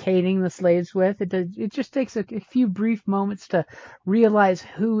that they're caning the slaves with. It just takes a few brief moments to realize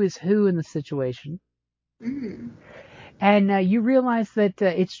who is who in the situation. Mm. And you realize that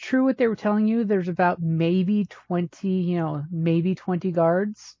it's true what they were telling you. There's about maybe 20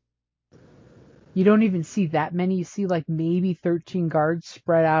 guards. You don't even see that many. You see like maybe 13 guards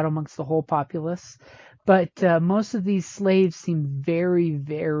spread out amongst the whole populace. But most of these slaves seem very,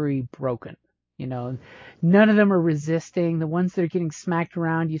 very broken. You know, none of them are resisting. The ones that are getting smacked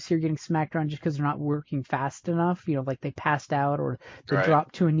around, you see are getting smacked around just because they're not working fast enough. You know, like they passed out or they Right.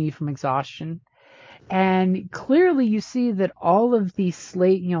 dropped to a knee from exhaustion. And clearly you see that all of these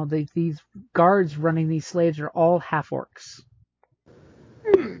these guards running these slaves are all half orcs.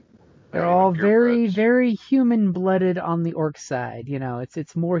 They're all very, purebloods. very human-blooded on the orc side. You know,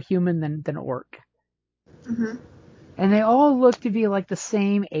 it's more human than orc. Mhm. And they all look to be like the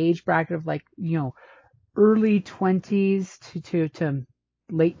same age bracket of like, you know, early 20s to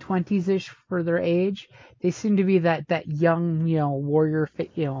late 20s ish for their age. They seem to be that young, you know, warrior,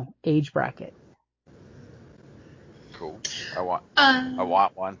 you know, age bracket. Cool. I want Uh,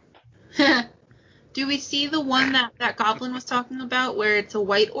 one. do we see the one that Goblin was talking about, where it's a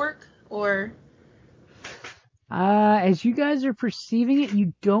white orc, or? As you guys are perceiving it,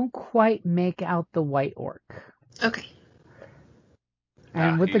 you don't quite make out the white orc. Okay.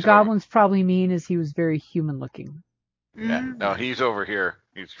 And what the He's over. goblins probably mean is he was very human looking. Yeah. Mm. No, he's over here.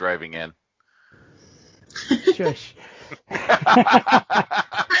 He's driving in. Shush.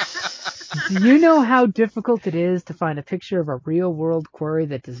 Do you know how difficult it is to find a picture of a real world quarry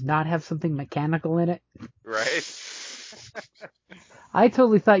that does not have something mechanical in it? Right. I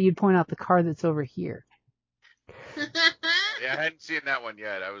totally thought you'd point out the car that's over here. Yeah, I hadn't seen that one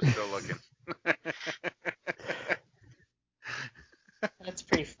yet. I was still looking. That's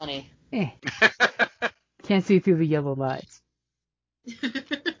pretty funny. Can't see through the yellow lights.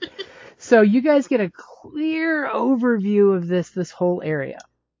 So you guys get a clear overview of this whole area.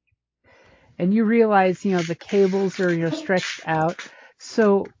 And you realize, you know, the cables are, you know, stretched out.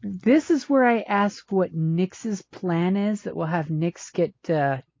 So this is where I ask what Nyx's plan is that will have Nyx get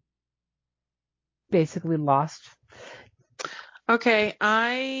basically lost. Okay,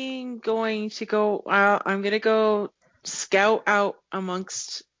 I'm going to go out. I'm going to go scout out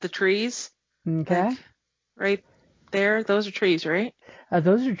amongst the trees. Okay. Like, right there. Those are trees, right?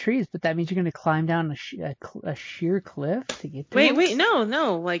 Those are trees, but that means you're going to climb down a sheer cliff to get to them? Wait,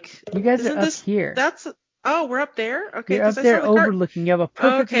 no. Like, You guys isn't are up this, here. oh, we're up there? Okay, You're up because I there saw the cart. overlooking. You have a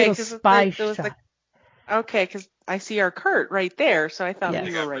perfect Okay, little because spy there was shot. okay, because I see our cart right there, so I thought Yes. we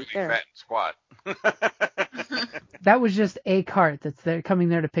I were got right really there. fat and squat. That was just a cart that's there, coming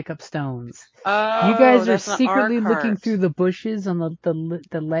there to pick up stones. Oh, You guys are that's not our secretly looking cart. through the bushes on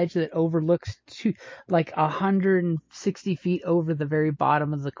the ledge that overlooks like 160 feet over the very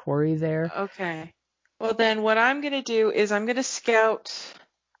bottom of the quarry there. Okay. Well, then what I'm going to do is I'm going to scout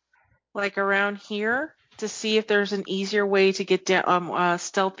like around here to see if there's an easier way to get down,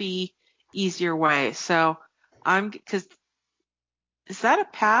 stealthy, easier way. So because is that a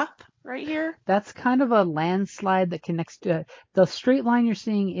path right here? That's kind of a landslide that connects to the straight line you're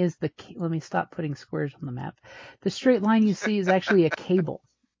seeing is let me stop putting squares on the map. The straight line you see is actually a cable.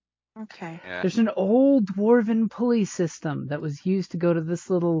 Okay. Yeah. There's an old dwarven pulley system that was used to go to this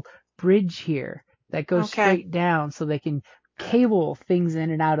little bridge here that goes Okay. straight down so they can cable things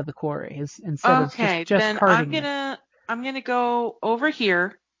in and out of the quarry instead of Okay. just Then carting it. I'm gonna go over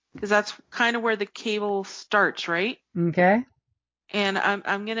here because that's kind of where the cable starts, right? Okay? And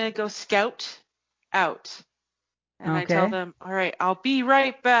I'm gonna go scout out. And I tell Okay. them, all right, I'll be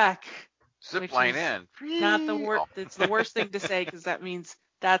right back. Zip Which line is in. not the Oh. worst. It's the worst thing to say because that means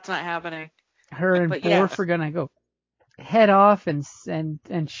that's not happening. Her and But Borf yes. are gonna go head off and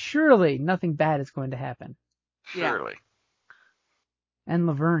surely nothing bad is going to happen. Yeah. Surely. And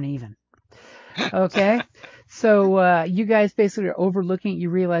Laverne even. Okay, so you guys basically are overlooking. You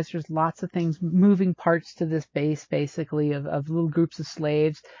realize there's lots of things, moving parts to this base, basically of little groups of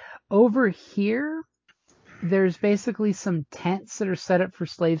slaves. Over here, there's basically some tents that are set up for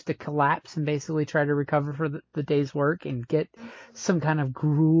slaves to collapse and basically try to recover for the day's work and get some kind of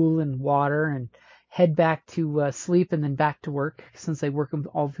gruel and water and head back to sleep and then back to work since they work them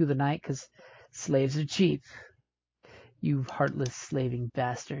all through the night because slaves are cheap. You heartless slaving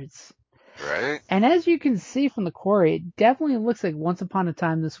bastards. Right? And as you can see from the quarry, it definitely looks like once upon a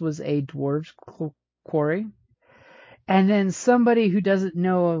time this was a dwarves quarry. And then somebody who doesn't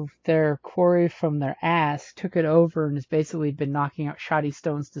know their quarry from their ass took it over and has basically been knocking out shoddy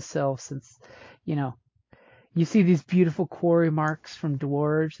stones to sell since, you know, you see these beautiful quarry marks from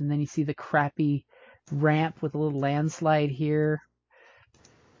dwarves and then you see the crappy ramp with a little landslide here.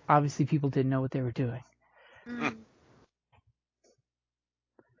 Obviously people didn't know what they were doing. Mm.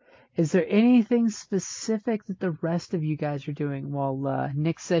 Is there anything specific that the rest of you guys are doing while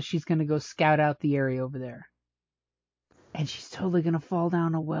Nyx says she's going to go scout out the area over there? And she's totally going to fall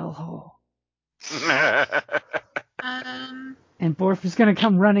down a well hole. Um, And Borf is going to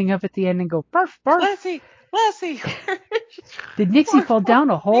come running up at the end and go, barf, barf. Lassie. Did Nixie Borf, fall down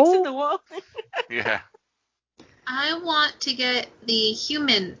a Nick's in hole? the wall. Yeah. I want to get the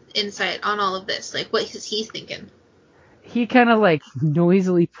human insight on all of this. Like, what is he thinking? He kind of like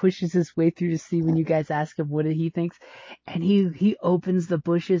noisily pushes his way through to see when you guys ask him what he thinks. And he opens the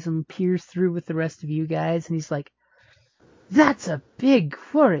bushes and peers through with the rest of you guys. And he's like, that's a big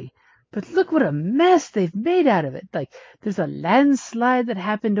quarry. But look what a mess they've made out of it. Like, there's a landslide that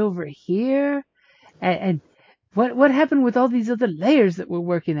happened over here. And what happened with all these other layers that were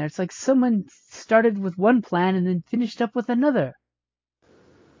working there? It's like someone started with one plan and then finished up with another.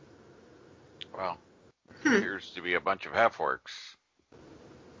 Well, appears to be a bunch of half-orcs.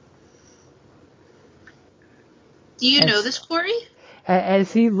 Do you know this quarry?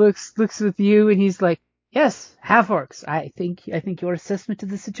 As he looks with you and he's like, yes, half-orcs. I think your assessment of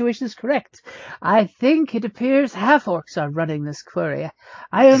the situation is correct. I think it appears half-orcs are running this quarry.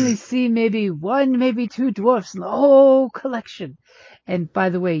 I only see maybe one, maybe two dwarfs in the whole collection. And by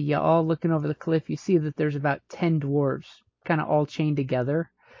the way, you all looking over the cliff, you see that there's about 10 dwarves kind of all chained together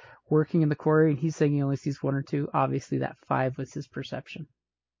working in the quarry, and he's saying he only sees one or two. Obviously that 5 was his perception.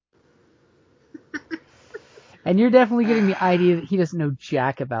 And you're definitely getting the idea that he doesn't know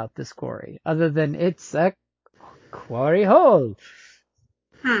jack about this quarry, other than it's a quarry hole.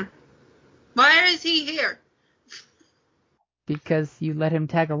 Why is he here? Because you let him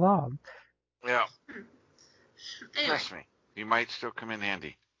tag along. Yeah. Anyway, Trust me, he might still come in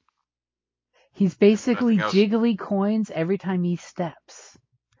handy. He's basically Nothing else. jiggly coins every time he steps.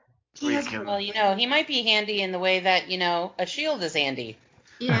 We has- can- Well, he might be handy in the way that, a shield is handy.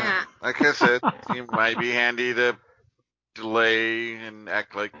 yeah. Like I said, he might be handy to delay and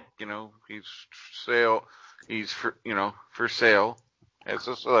act like, he's for sale as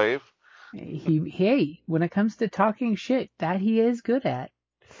a slave. Hey, when it comes to talking shit, that he is good at.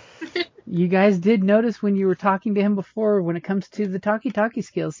 You guys did notice when you were talking to him before, when it comes to the talkie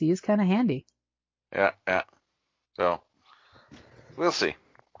skills, he is kind of handy. Yeah. So, we'll see.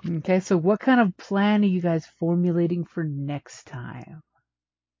 Okay, so what kind of plan are you guys formulating for next time?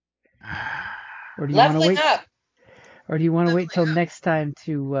 Or do you want to Leveling wait? up. Or do you want to wait till Leveling up. next time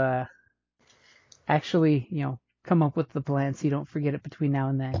to actually, come up with the plan so you don't forget it between now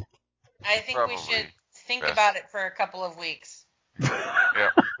and then? I think Probably we should think best. about it for a couple of weeks.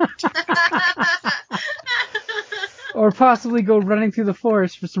 Yep. Or possibly go running through the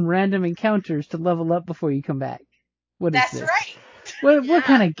forest for some random encounters to level up before you come back. What is That's this? right. What Yeah.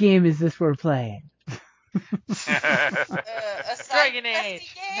 kind of game is this we're playing? A side Dragon questy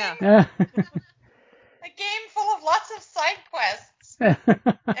Age. game. Yeah. A game full of lots of side quests. And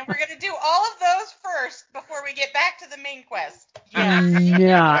we're going to do all of those first before we get back to the main quest.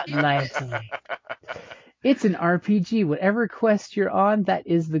 Not likely. It's an RPG. Whatever quest you're on, that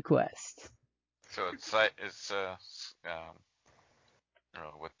is the quest. So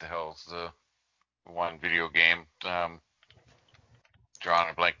what the hell's the one video game? Drawing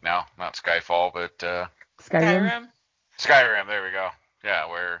a blank now. Not Skyfall, but Skyrim? Skyrim. There we go. Yeah,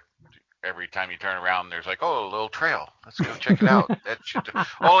 where every time you turn around, there's like, oh, a little trail. Let's go check it out. That should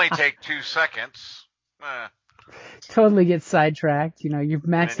only take 2 seconds. Totally get sidetracked. You've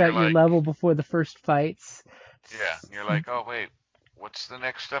maxed you're out your like- level before the first fights. Yeah, you're like, oh wait, what's the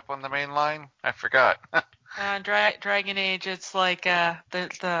next step on the main line? I forgot. Dragon Age, it's like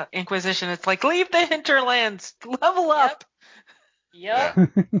the Inquisition. It's like, leave the hinterlands, level up. Yep.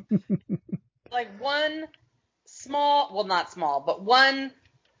 Like one not small, but one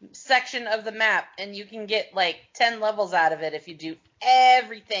section of the map, and you can get like 10 levels out of it if you do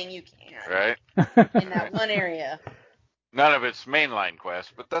everything you can Right? in that one area. None of it's mainline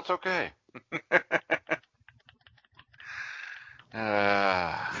quest, but that's okay.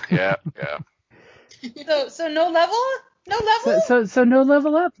 Yeah. So no level? No level? So no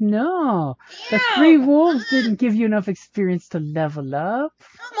level up? No. The Damn. 3 wolves didn't give you enough experience to level up.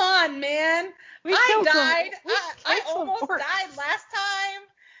 Come on, man. We I killed some- died. we I killed some almost orcs. died last time,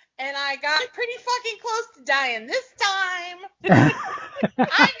 and I got pretty fucking close to dying this time.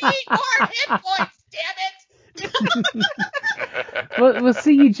 I need more hit points, damn it. Well,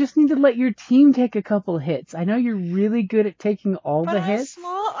 see, you just need to let your team take a couple hits. I know you're really good at taking all But the hits.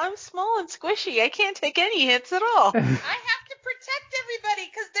 I'm small and squishy. I can't take any hits at all. I have to protect everybody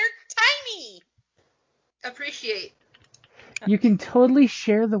because they're tiny. Appreciate. You can totally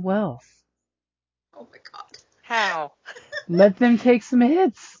share the wealth. Oh my god. How? Let them take some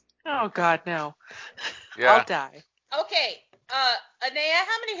hits. Oh God, no. Yeah. I'll die. Okay, Anea,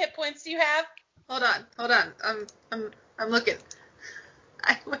 how many hit points do you have? Hold on. I'm looking.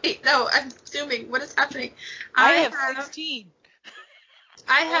 I'm zooming. What is happening? I have 16.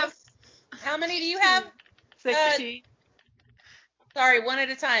 I have How many do you have? 16. Sorry, one at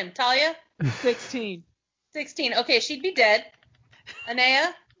a time. Talia? 16. 16. Okay, she'd be dead.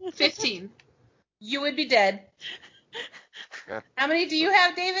 Anea? 15. You would be dead. Yeah. How many do you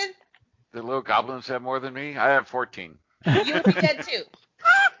have, David? The little goblins have more than me. I have 14. You would be dead too.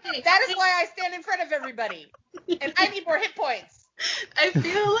 That is why I stand in front of everybody. And I need more hit points. I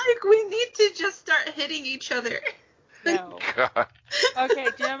feel like we need to just start hitting each other. No. God. Okay,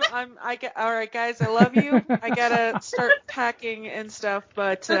 Jim, all right, guys, I love you. I gotta start packing and stuff,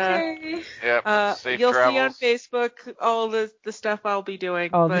 but Okay. Yep. Safe you'll travels. see on Facebook all the stuff I'll be doing.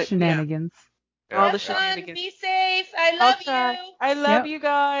 All but the shenanigans. Yeah, all the Have fun. shenanigans. Be safe. I I'll love try. you. I love Yep. you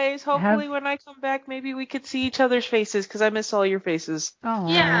guys. Hopefully, Have- when I come back, maybe we could see each other's faces because I miss all your faces.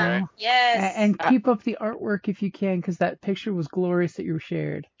 Oh. Yeah. Right. Yes. And keep up the artwork if you can, because that picture was glorious that you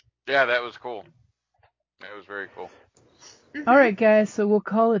shared. Yeah, that was cool. That was very cool. All right, guys, so we'll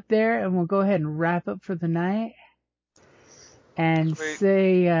call it there, and we'll go ahead and wrap up for the night. And Sweet.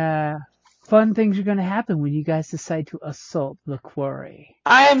 say fun things are going to happen when you guys decide to assault the quarry.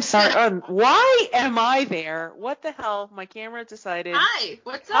 I am sorry. Why am I there? What the hell? My camera decided. Hi,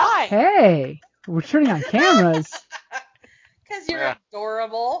 what's up? Hi. Hey, we're turning on cameras. Because you're Yeah.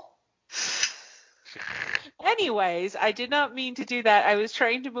 adorable. Anyways, I did not mean to do that. I was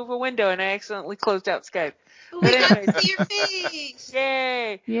trying to move a window and I accidentally closed out Skype. We But got anyways. to see your face.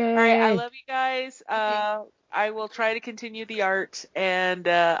 Yay. Yay. All right, I love you guys. I will try to continue the art, and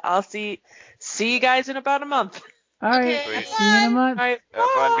I'll see you guys in about a month. All right, Okay. see you in a All month. right. Have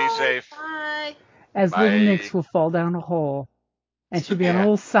fun. Be bye. safe. Bye. As Bye. little Nix will fall down a hole. And she'll be on a Yeah.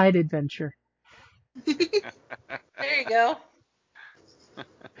 little side adventure. There you go.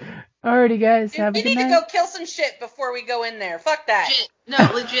 Alrighty, guys, Dude, have a we good need night. to go kill some shit before we go in there. Fuck that. Legit.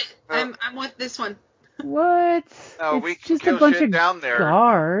 No, legit. No. I'm with this one. What? No, it's we can just kill a bunch shit of down there.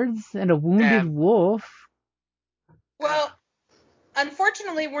 guards and a wounded And- wolf. Well,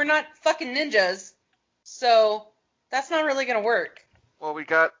 unfortunately, we're not fucking ninjas, so that's not really gonna work. Well, we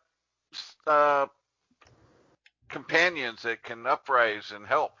got companions that can uprise and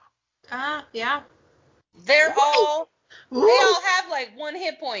help. Yeah. They're all Ooh. they all have like one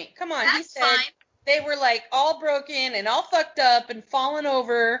hit point. Come on, he That's said fine. they were like all broken and all fucked up and fallen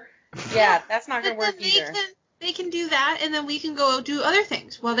over. Yeah, that's not gonna But work then either. they can do that, and then we can go do other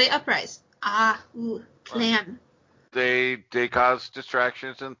things while they uprise. Plan. They cause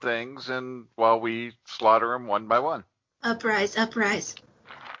distractions and things, and while we slaughter them one by one. Uprise. Join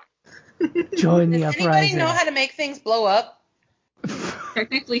the Does anybody uprising. know how to make things blow up?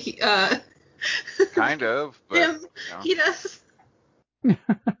 Technically, Kind of, but him, you know. he does.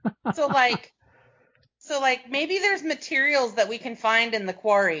 So like maybe there's materials that we can find in the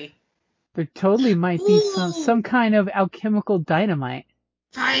quarry. There totally might be Ooh. some kind of alchemical dynamite.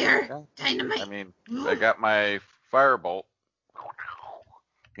 Fire. Yeah. Dynamite. I mean, I got my firebolt.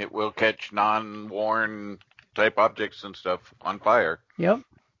 It will catch non-worn type objects and stuff on fire. Yep.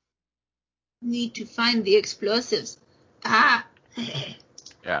 Need to find the explosives.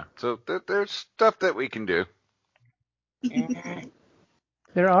 Yeah, so there's stuff that we can do.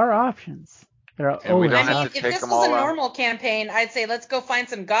 There are options. There are And we always don't I mean, have options. to if take this them was a all out. normal campaign, I'd say let's go find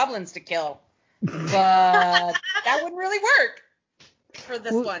some goblins to kill. But that wouldn't really work for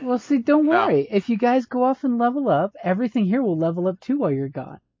this one. Well, see, don't No. worry. If you guys go off and level up, everything here will level up too while you're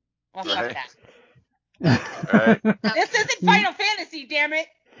gone. Well, fuck Right. that. Right. This isn't Final Fantasy, damn it.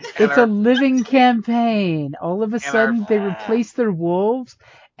 It's a living campaign. All of a our- sudden, they replace their wolves,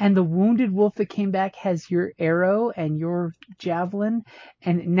 and the wounded wolf that came back has your arrow and your javelin,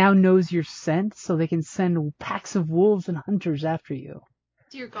 and it now knows your scent, so they can send packs of wolves and hunters after you.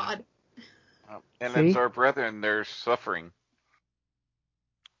 Dear God. And See? it's our brethren, they're suffering.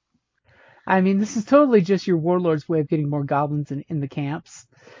 I mean, this is totally just your warlord's way of getting more goblins in the camps.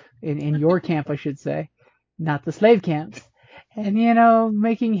 In your camp, I should say. Not the slave camps. And,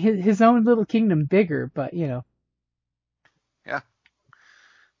 making his own little kingdom bigger, but,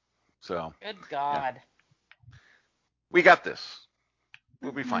 So Good God. we got this.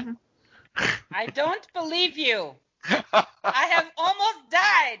 We'll be fine. I don't believe you. I have almost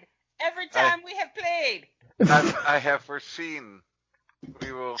died every time we have played. I have foreseen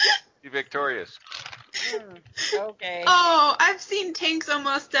we will be victorious. Okay. Oh, I've seen tanks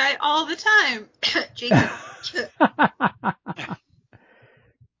almost die all the time. Jacob.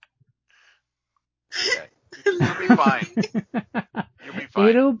 Okay. You'll be fine. You'll be fine.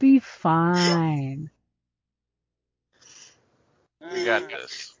 It'll be fine. You got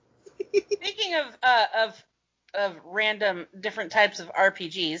this. Speaking of random different types of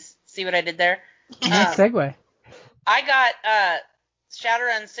RPGs, see what I did there? Nice segue. I got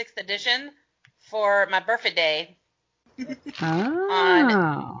Shadowrun 6th edition for my birthday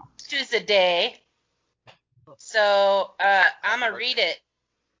Oh. Tuesday. So I'm gonna read it,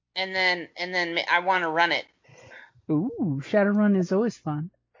 and then I want to run it. Ooh, Shadowrun is always fun.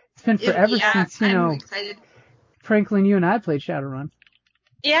 It's been forever since, I'm excited. Franklin, you and I played Shadowrun.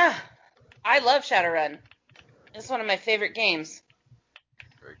 Yeah, I love Shadowrun. It's one of my favorite games.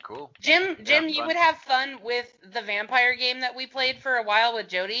 Very cool. Jim, Yeah, you fun. would have fun with the vampire game that we played for a while with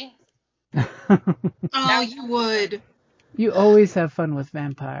Jody. Oh, you would. You always have fun with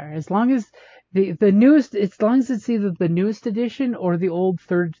Vampire, as long as the newest. As long as it's either the newest edition or the old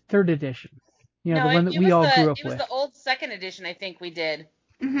third edition. You know, No, the one that we all grew up it was with. the old 2nd edition, I think we did.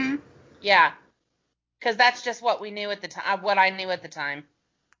 Mm-hmm. Yeah, because that's just what we knew at the time. What I knew at the time.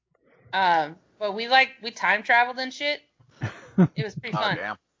 But we time traveled and shit. It was pretty fun.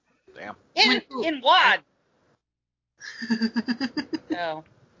 Damn. In WAD. So.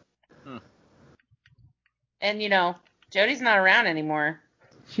 And Jody's not around anymore.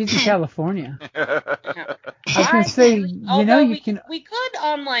 She's in California. Yeah. I was gonna say, we could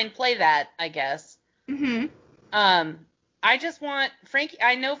online play that, I guess. Mm-hmm. I just want Frankie.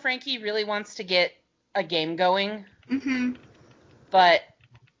 I know Frankie really wants to get a game going. Mm-hmm. But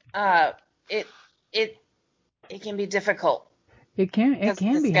it can be difficult. It can be hard,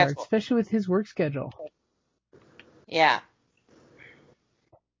 schedule. especially with his work schedule. Yeah.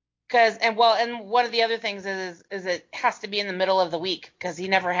 And one of the other things is it has to be in the middle of the week because he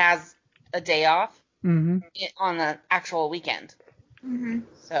never has a day off on the actual weekend. Mm-hmm.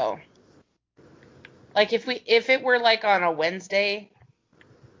 So, like if it were like on a Wednesday,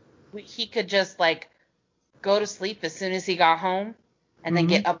 he could just like go to sleep as soon as he got home and then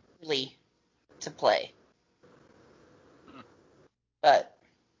get up early to play. But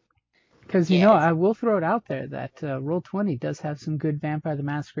because I will throw it out there that Roll20 does have some good Vampire the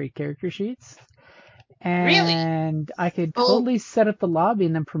Masquerade character sheets. And I could totally set up the lobby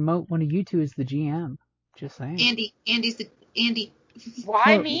and then promote one of you two as the GM. Just saying. Andy.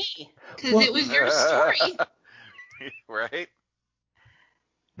 Why me? Because it was your story. Right?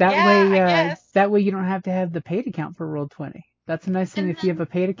 That way you don't have to have the paid account for Roll20. That's a nice thing. If you have a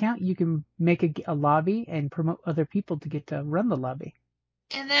paid account, you can make a lobby and promote other people to get to run the lobby.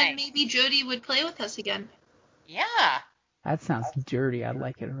 And then maybe Jody would play with us again. Yeah. That sounds dirty. I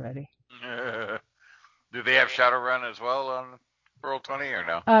like it already. Do they have Shadowrun as well on Roll20 or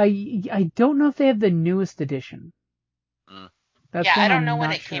no? I don't know if they have the newest edition. That's I don't know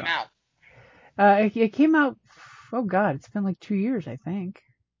when it came out. It came out. Oh God, it's been like 2 years, I think.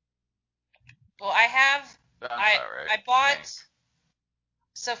 Well, I have. I bought.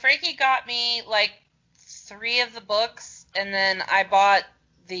 So Frankie got me like 3 of the books, and then I bought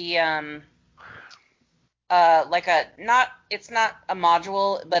the it's not a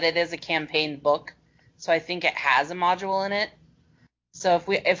module, but it is a campaign book. So I think it has a module in it. So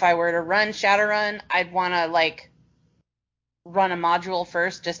if I were to run Shadowrun, I'd want to like run a module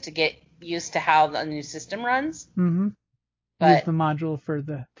first just to get used to how the new system runs. Mm-hmm. Use the module for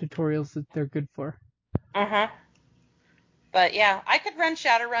the tutorials that they're good for. Uh-huh. But yeah, I could run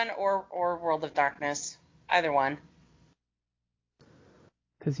Shadowrun or World of Darkness. Either one.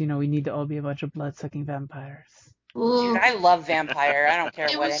 Because, we need to all be a bunch of blood-sucking vampires. Dude, I love Vampire. I don't care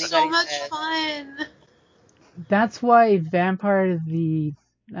what anybody says. It was so much fun. That's why Vampire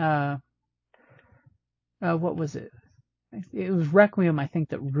what was it? It was Requiem, I think,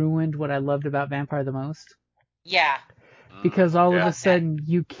 that ruined what I loved about Vampire the most. Yeah. Because all of a sudden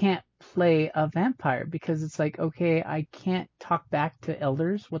you can't play a vampire because it's like, okay, I can't talk back to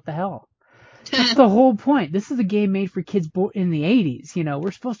elders. What the hell? That's the whole point. This is a game made for kids born in the 80s.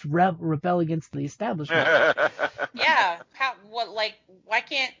 We're supposed to rebel against the establishment. Yeah. Why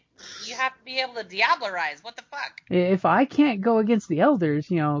can't you have to be able to Diablerize? What the fuck? If I can't go against the elders,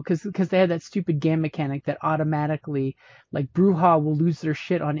 because they had that stupid game mechanic that automatically, like, Brujah will lose their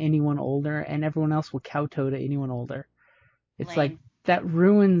shit on anyone older and everyone else will kowtow to anyone older. It's like, that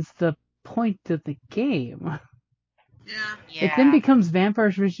ruins the point of the game. Yeah. It then becomes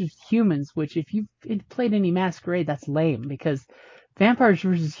vampires versus humans, which if you've played any Masquerade, that's lame because vampires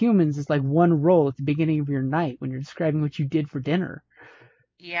versus humans is like one roll at the beginning of your night when you're describing what you did for dinner.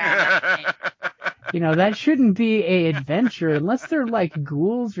 Yeah. That shouldn't be a adventure unless they're like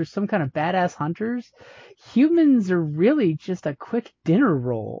ghouls or some kind of badass hunters. Humans are really just a quick dinner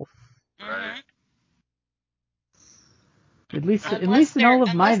roll. Right. At least in all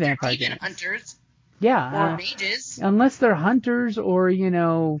of my vampire games. Hunters. Yeah. Or mages. Unless they're hunters or,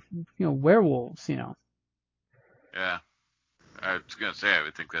 werewolves, Yeah. I was going to say, I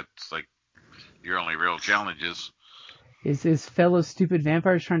would think that's like your only real challenges. is fellow stupid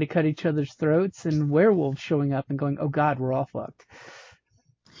vampires trying to cut each other's throats, and werewolves showing up and going, "Oh God, we're all fucked."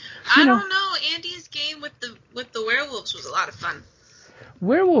 I don't know. Andy's game with the werewolves was a lot of fun.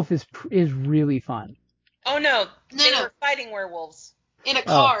 Werewolf is really fun. Oh no, No, they no. were fighting werewolves. In a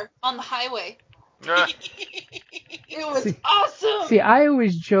car on the highway. It was awesome. See, I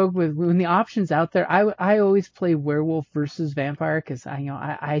always joke with when the option's out there. I always play werewolf versus vampire because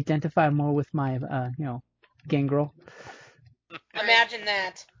I identify more with my gangrel. Imagine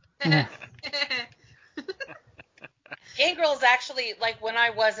that. Yeah. Gangrel is actually, like, when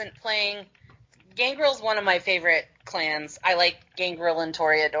I wasn't playing, Gangrel's one of my favorite clans. I like Gangrel and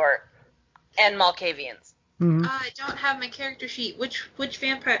Toreador and Malkavians. Mm-hmm. I don't have my character sheet. Which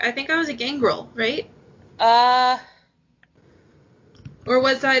vampire? I think I was a Gangrel, right? Or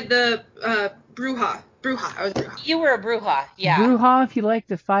was I the Bruja? Bruja. I was Bruja. You were a Bruja, yeah. Bruja if you like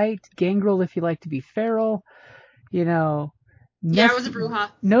to fight, gangrel if you like to be feral. Yeah, I was a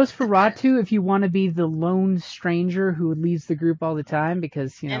Bruja. Nosferatu if you want to be the lone stranger who leaves the group all the time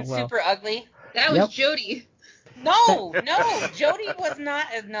because super ugly. That was Jody. No, Jody was not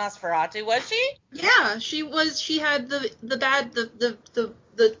a Nosferatu, was she? Yeah, she was. She had the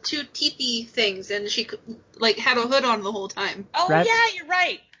two teethy things, and she had a hood on the whole time. Oh yeah, you're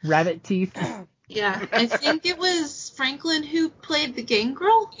right. Rabbit teeth. Yeah, I think it was Franklin who played the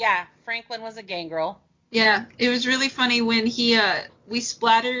gangrel. Yeah, Franklin was a gangrel. Yeah, it was really funny when we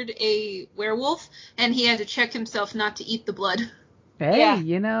splattered a werewolf, and he had to check himself not to eat the blood. Hey,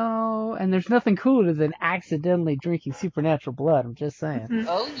 Yeah. and there's nothing cooler than accidentally drinking supernatural blood. I'm just saying. Mm-hmm.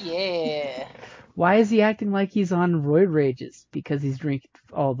 Oh yeah. Why is he acting like he's on roid rages? Because he's drinking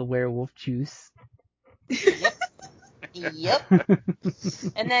all the werewolf juice. Yep.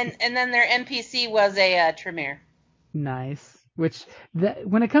 And then their NPC was a Tremere. Nice. Which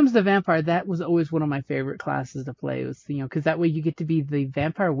when it comes to vampire, that was always one of my favorite classes to play. Was because that way you get to be the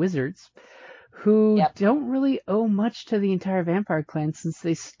vampire wizards, who don't really owe much to the entire vampire clan since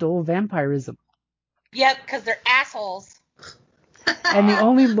they stole vampirism. Yep, because they're assholes. And the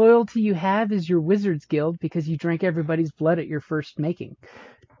only loyalty you have is your wizard's guild because you drank everybody's blood at your first making.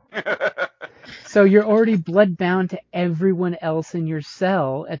 So you're already blood bound to everyone else in your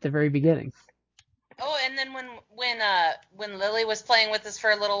cell at the very beginning. Oh, and then when Lily was playing with us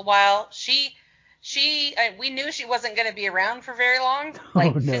for a little while, we knew she wasn't going to be around for very long,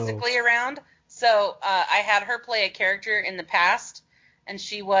 physically around. So I had her play a character in the past, and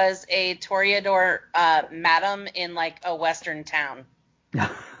she was a Toreador madam in a western town.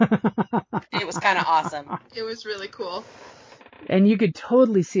 It was kind of awesome. It was really cool. And you could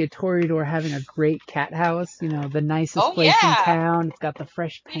totally see a Toreador having a great cat house, the nicest place in town. It's got the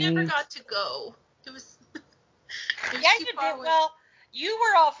fresh paint. We never got to go. It was you did. Well, you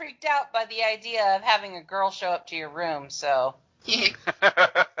were all freaked out by the idea of having a girl show up to your room, so.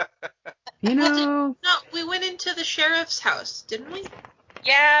 No, we went into the sheriff's house, didn't we?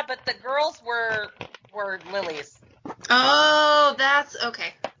 Yeah, but the girls were Lily's. Oh, that's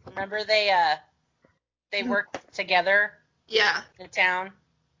okay. Remember they worked together? Yeah. In town.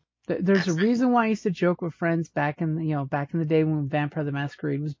 There's a reason why I used to joke with friends back in the day when Vampire the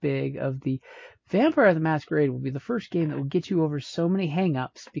Masquerade was big. Of the Vampire the Masquerade will be the first game that will get you over so many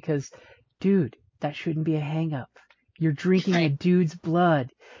hang-ups because, dude, that shouldn't be a hang-up. You're drinking a dude's blood.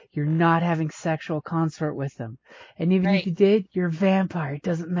 You're not having sexual consort with them. And even if you did, you're a vampire. It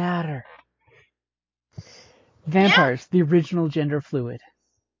doesn't matter. Vampires, the original gender fluid.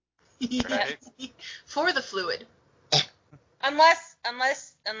 Right. For the fluid.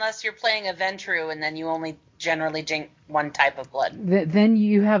 Unless you're playing a Ventru and then you only generally drink one type of blood. Then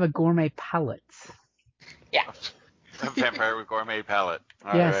you have a gourmet palate. Yeah. A vampire with gourmet palate.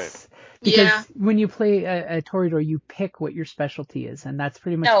 All yes. Right. Because when you play a Toreador, you pick what your specialty is, and that's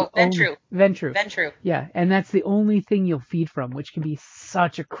pretty much Ventru. Ventru. Yeah, and that's the only thing you'll feed from, which can be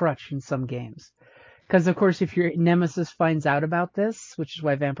such a crutch in some games. Because, of course, if your nemesis finds out about this, which is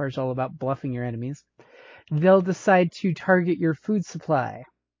why Vampire's all about bluffing your enemies, they'll decide to target your food supply.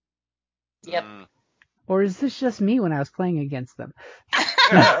 Yep. Or is this just me when I was playing against them?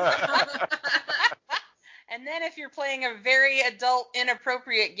 And then if you're playing a very adult,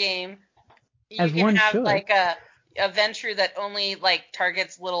 inappropriate game, you As can one have should. a Ventru that only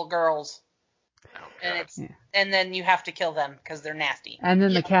targets little girls. And and then you have to kill them because they're nasty. And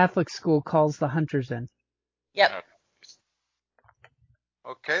then the Catholic school calls the hunters in. Yep.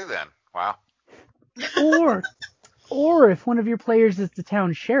 Okay then. Wow. Or if one of your players is the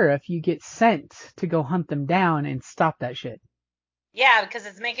town sheriff, you get sent to go hunt them down and stop that shit. Yeah, because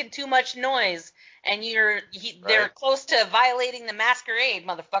it's making too much noise, and they're close to violating the masquerade,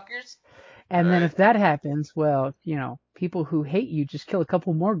 motherfuckers. And then Right. if that happens, well, people who hate you just kill a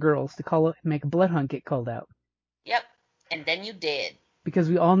couple more girls to make a blood hunt get called out. Yep. And then you dead. Because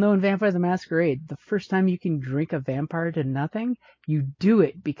we all know in Vampire the Masquerade, the first time you can drink a vampire to nothing, you do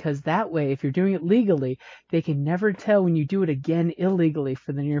it because that way, if you're doing it legally, they can never tell when you do it again illegally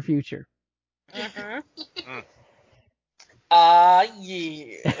for the near future. Mm-hmm.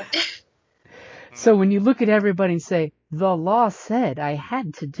 Yeah. So when you look at everybody and say, the law said I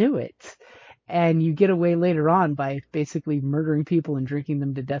had to do it, and you get away later on by basically murdering people and drinking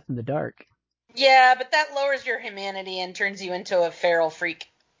them to death in the dark. Yeah, but that lowers your humanity and turns you into a feral freak.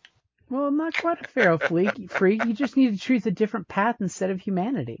 Well, I'm not quite a feral freak. You just need to choose a different path instead of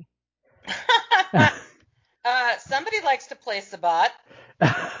humanity. Somebody likes to play Sabat.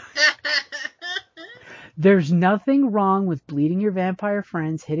 There's nothing wrong with bleeding your vampire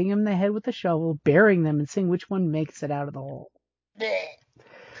friends, hitting them in the head with a shovel, burying them, and seeing which one makes it out of the hole. Blech.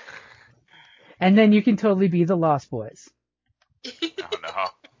 And then you can totally be the Lost Boys. Oh no.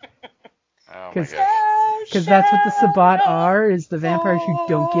 Oh my 'Cause- gosh. Because that's what the Sabat are, is the vampires who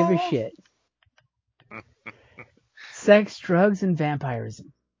don't give a shit. Sex, drugs, and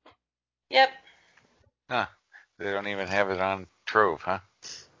vampirism. Yep. Huh. They don't even have it on Trove, huh?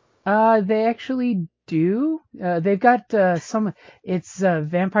 They actually do. They've got it's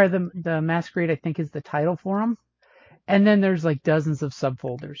Vampire the Masquerade, I think, is the title for them. And then there's like dozens of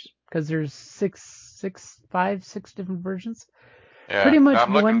subfolders because there's six different versions. Yeah. Pretty much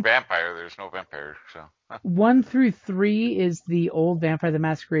I'm looking one- vampire. There's no vampire, so. Huh. 1 through 3 is the old Vampire the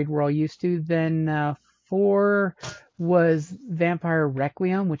Masquerade we're all used to. Then 4 was Vampire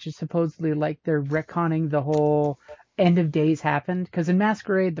Requiem, which is supposedly like they're retconning the whole end of days happened. Because in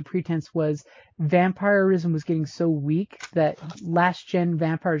Masquerade, the pretense was vampirism was getting so weak that last gen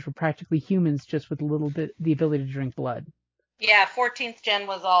vampires were practically humans, just with a little bit the ability to drink blood. Yeah, 14th gen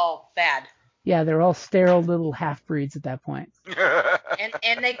was all bad. Yeah, they're all sterile little half breeds at that point.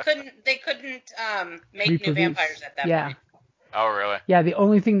 And they couldn't make new Reproduce. vampires at that Yeah. point. Oh, really? Yeah, the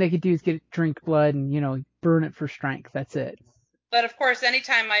only thing they could do is drink blood and, burn it for strength. That's it. But of course,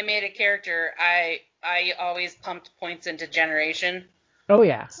 anytime I made a character, I always pumped points into generation. Oh,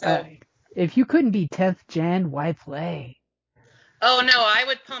 yeah. So- If you couldn't be 10th gen, why play? Oh no, I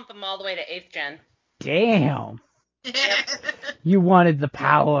would pump them all the way to 8th gen. Damn. You wanted the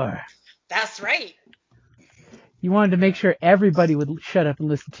power. That's right. You wanted to make sure everybody would shut up and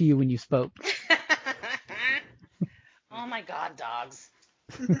listen to you when you spoke. Oh my god, dogs.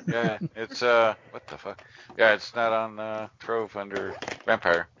 Yeah, it's what the fuck? Yeah, it's not on Trove under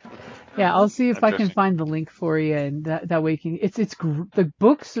vampire. Yeah, I'll see if I can Interesting. find the link for you, and that way you can. The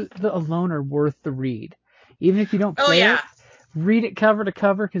books alone are worth the read, even if you don't Oh play yeah. it. Read it cover to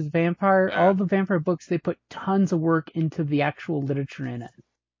cover because Yeah. all the vampire books, they put tons of work into the actual literature in it.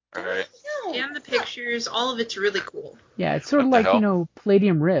 All right. And the pictures, all of it's really cool. Yeah, it's sort of What the like, hell?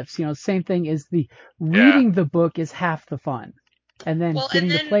 Palladium Rifts. Same thing is reading the book is half the fun. And then Well, getting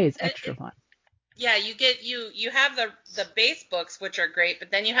and to then play is extra fun. Yeah, you have the base books, which are great, but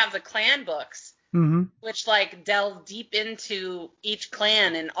then you have the clan books, Mm-hmm. which like delve deep into each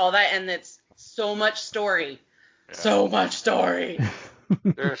clan and all that, and it's so much story. Yeah. So much story.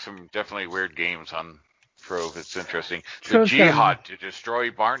 There are some definitely weird games on Trove. It's interesting. The Trove's got a- Jihad to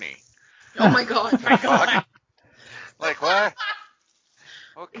destroy Barney. Oh my god. My God. Like what?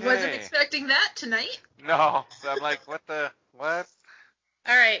 Okay. Wasn't expecting that tonight. No, I'm like, what the what?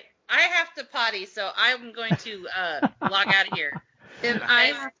 All right, I have to potty, so I'm going to log out of here. And I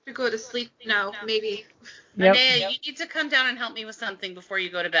have to go to sleep now, maybe. Yep. Linnea, you need to come down and help me with something before you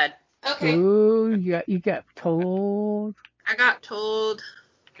go to bed. Okay. Ooh, you got told. I got told.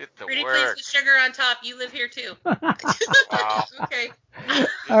 Get to Pretty work. please with sugar on top. You live here too. Wow. Okay.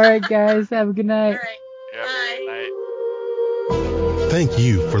 All right, guys, have a good All night. right. Yep. Bye. Night. Thank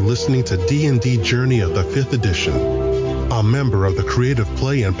you for listening to D&D Journey of the 5th Edition, a member of the Creative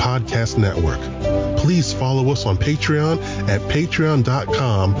Play and Podcast Network. Please follow us on Patreon at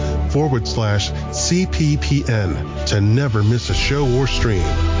patreon.com/CPPN to never miss a show or stream.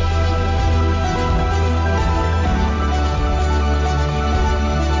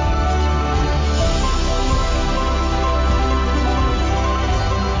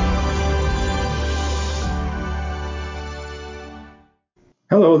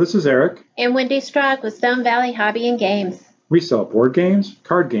 Hello, this is Eric. And Wendy Strock with Stone Valley Hobby and Games. We sell board games,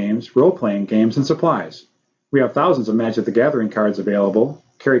 card games, role-playing games, and supplies. We have thousands of Magic the Gathering cards available,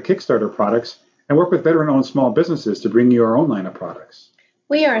 carry Kickstarter products, and work with veteran-owned small businesses to bring you our own line of products.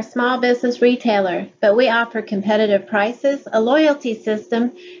 We are a small business retailer, but we offer competitive prices, a loyalty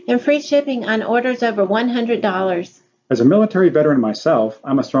system, and free shipping on orders over $100. As a military veteran myself,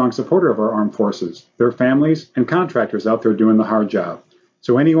 I'm a strong supporter of our armed forces, their families, and contractors out there doing the hard job.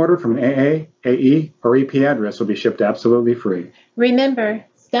 So any order from an AA, AE, or EP address will be shipped absolutely free. Remember,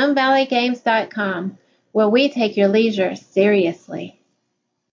 StoneValleyGames.com, where we take your leisure seriously.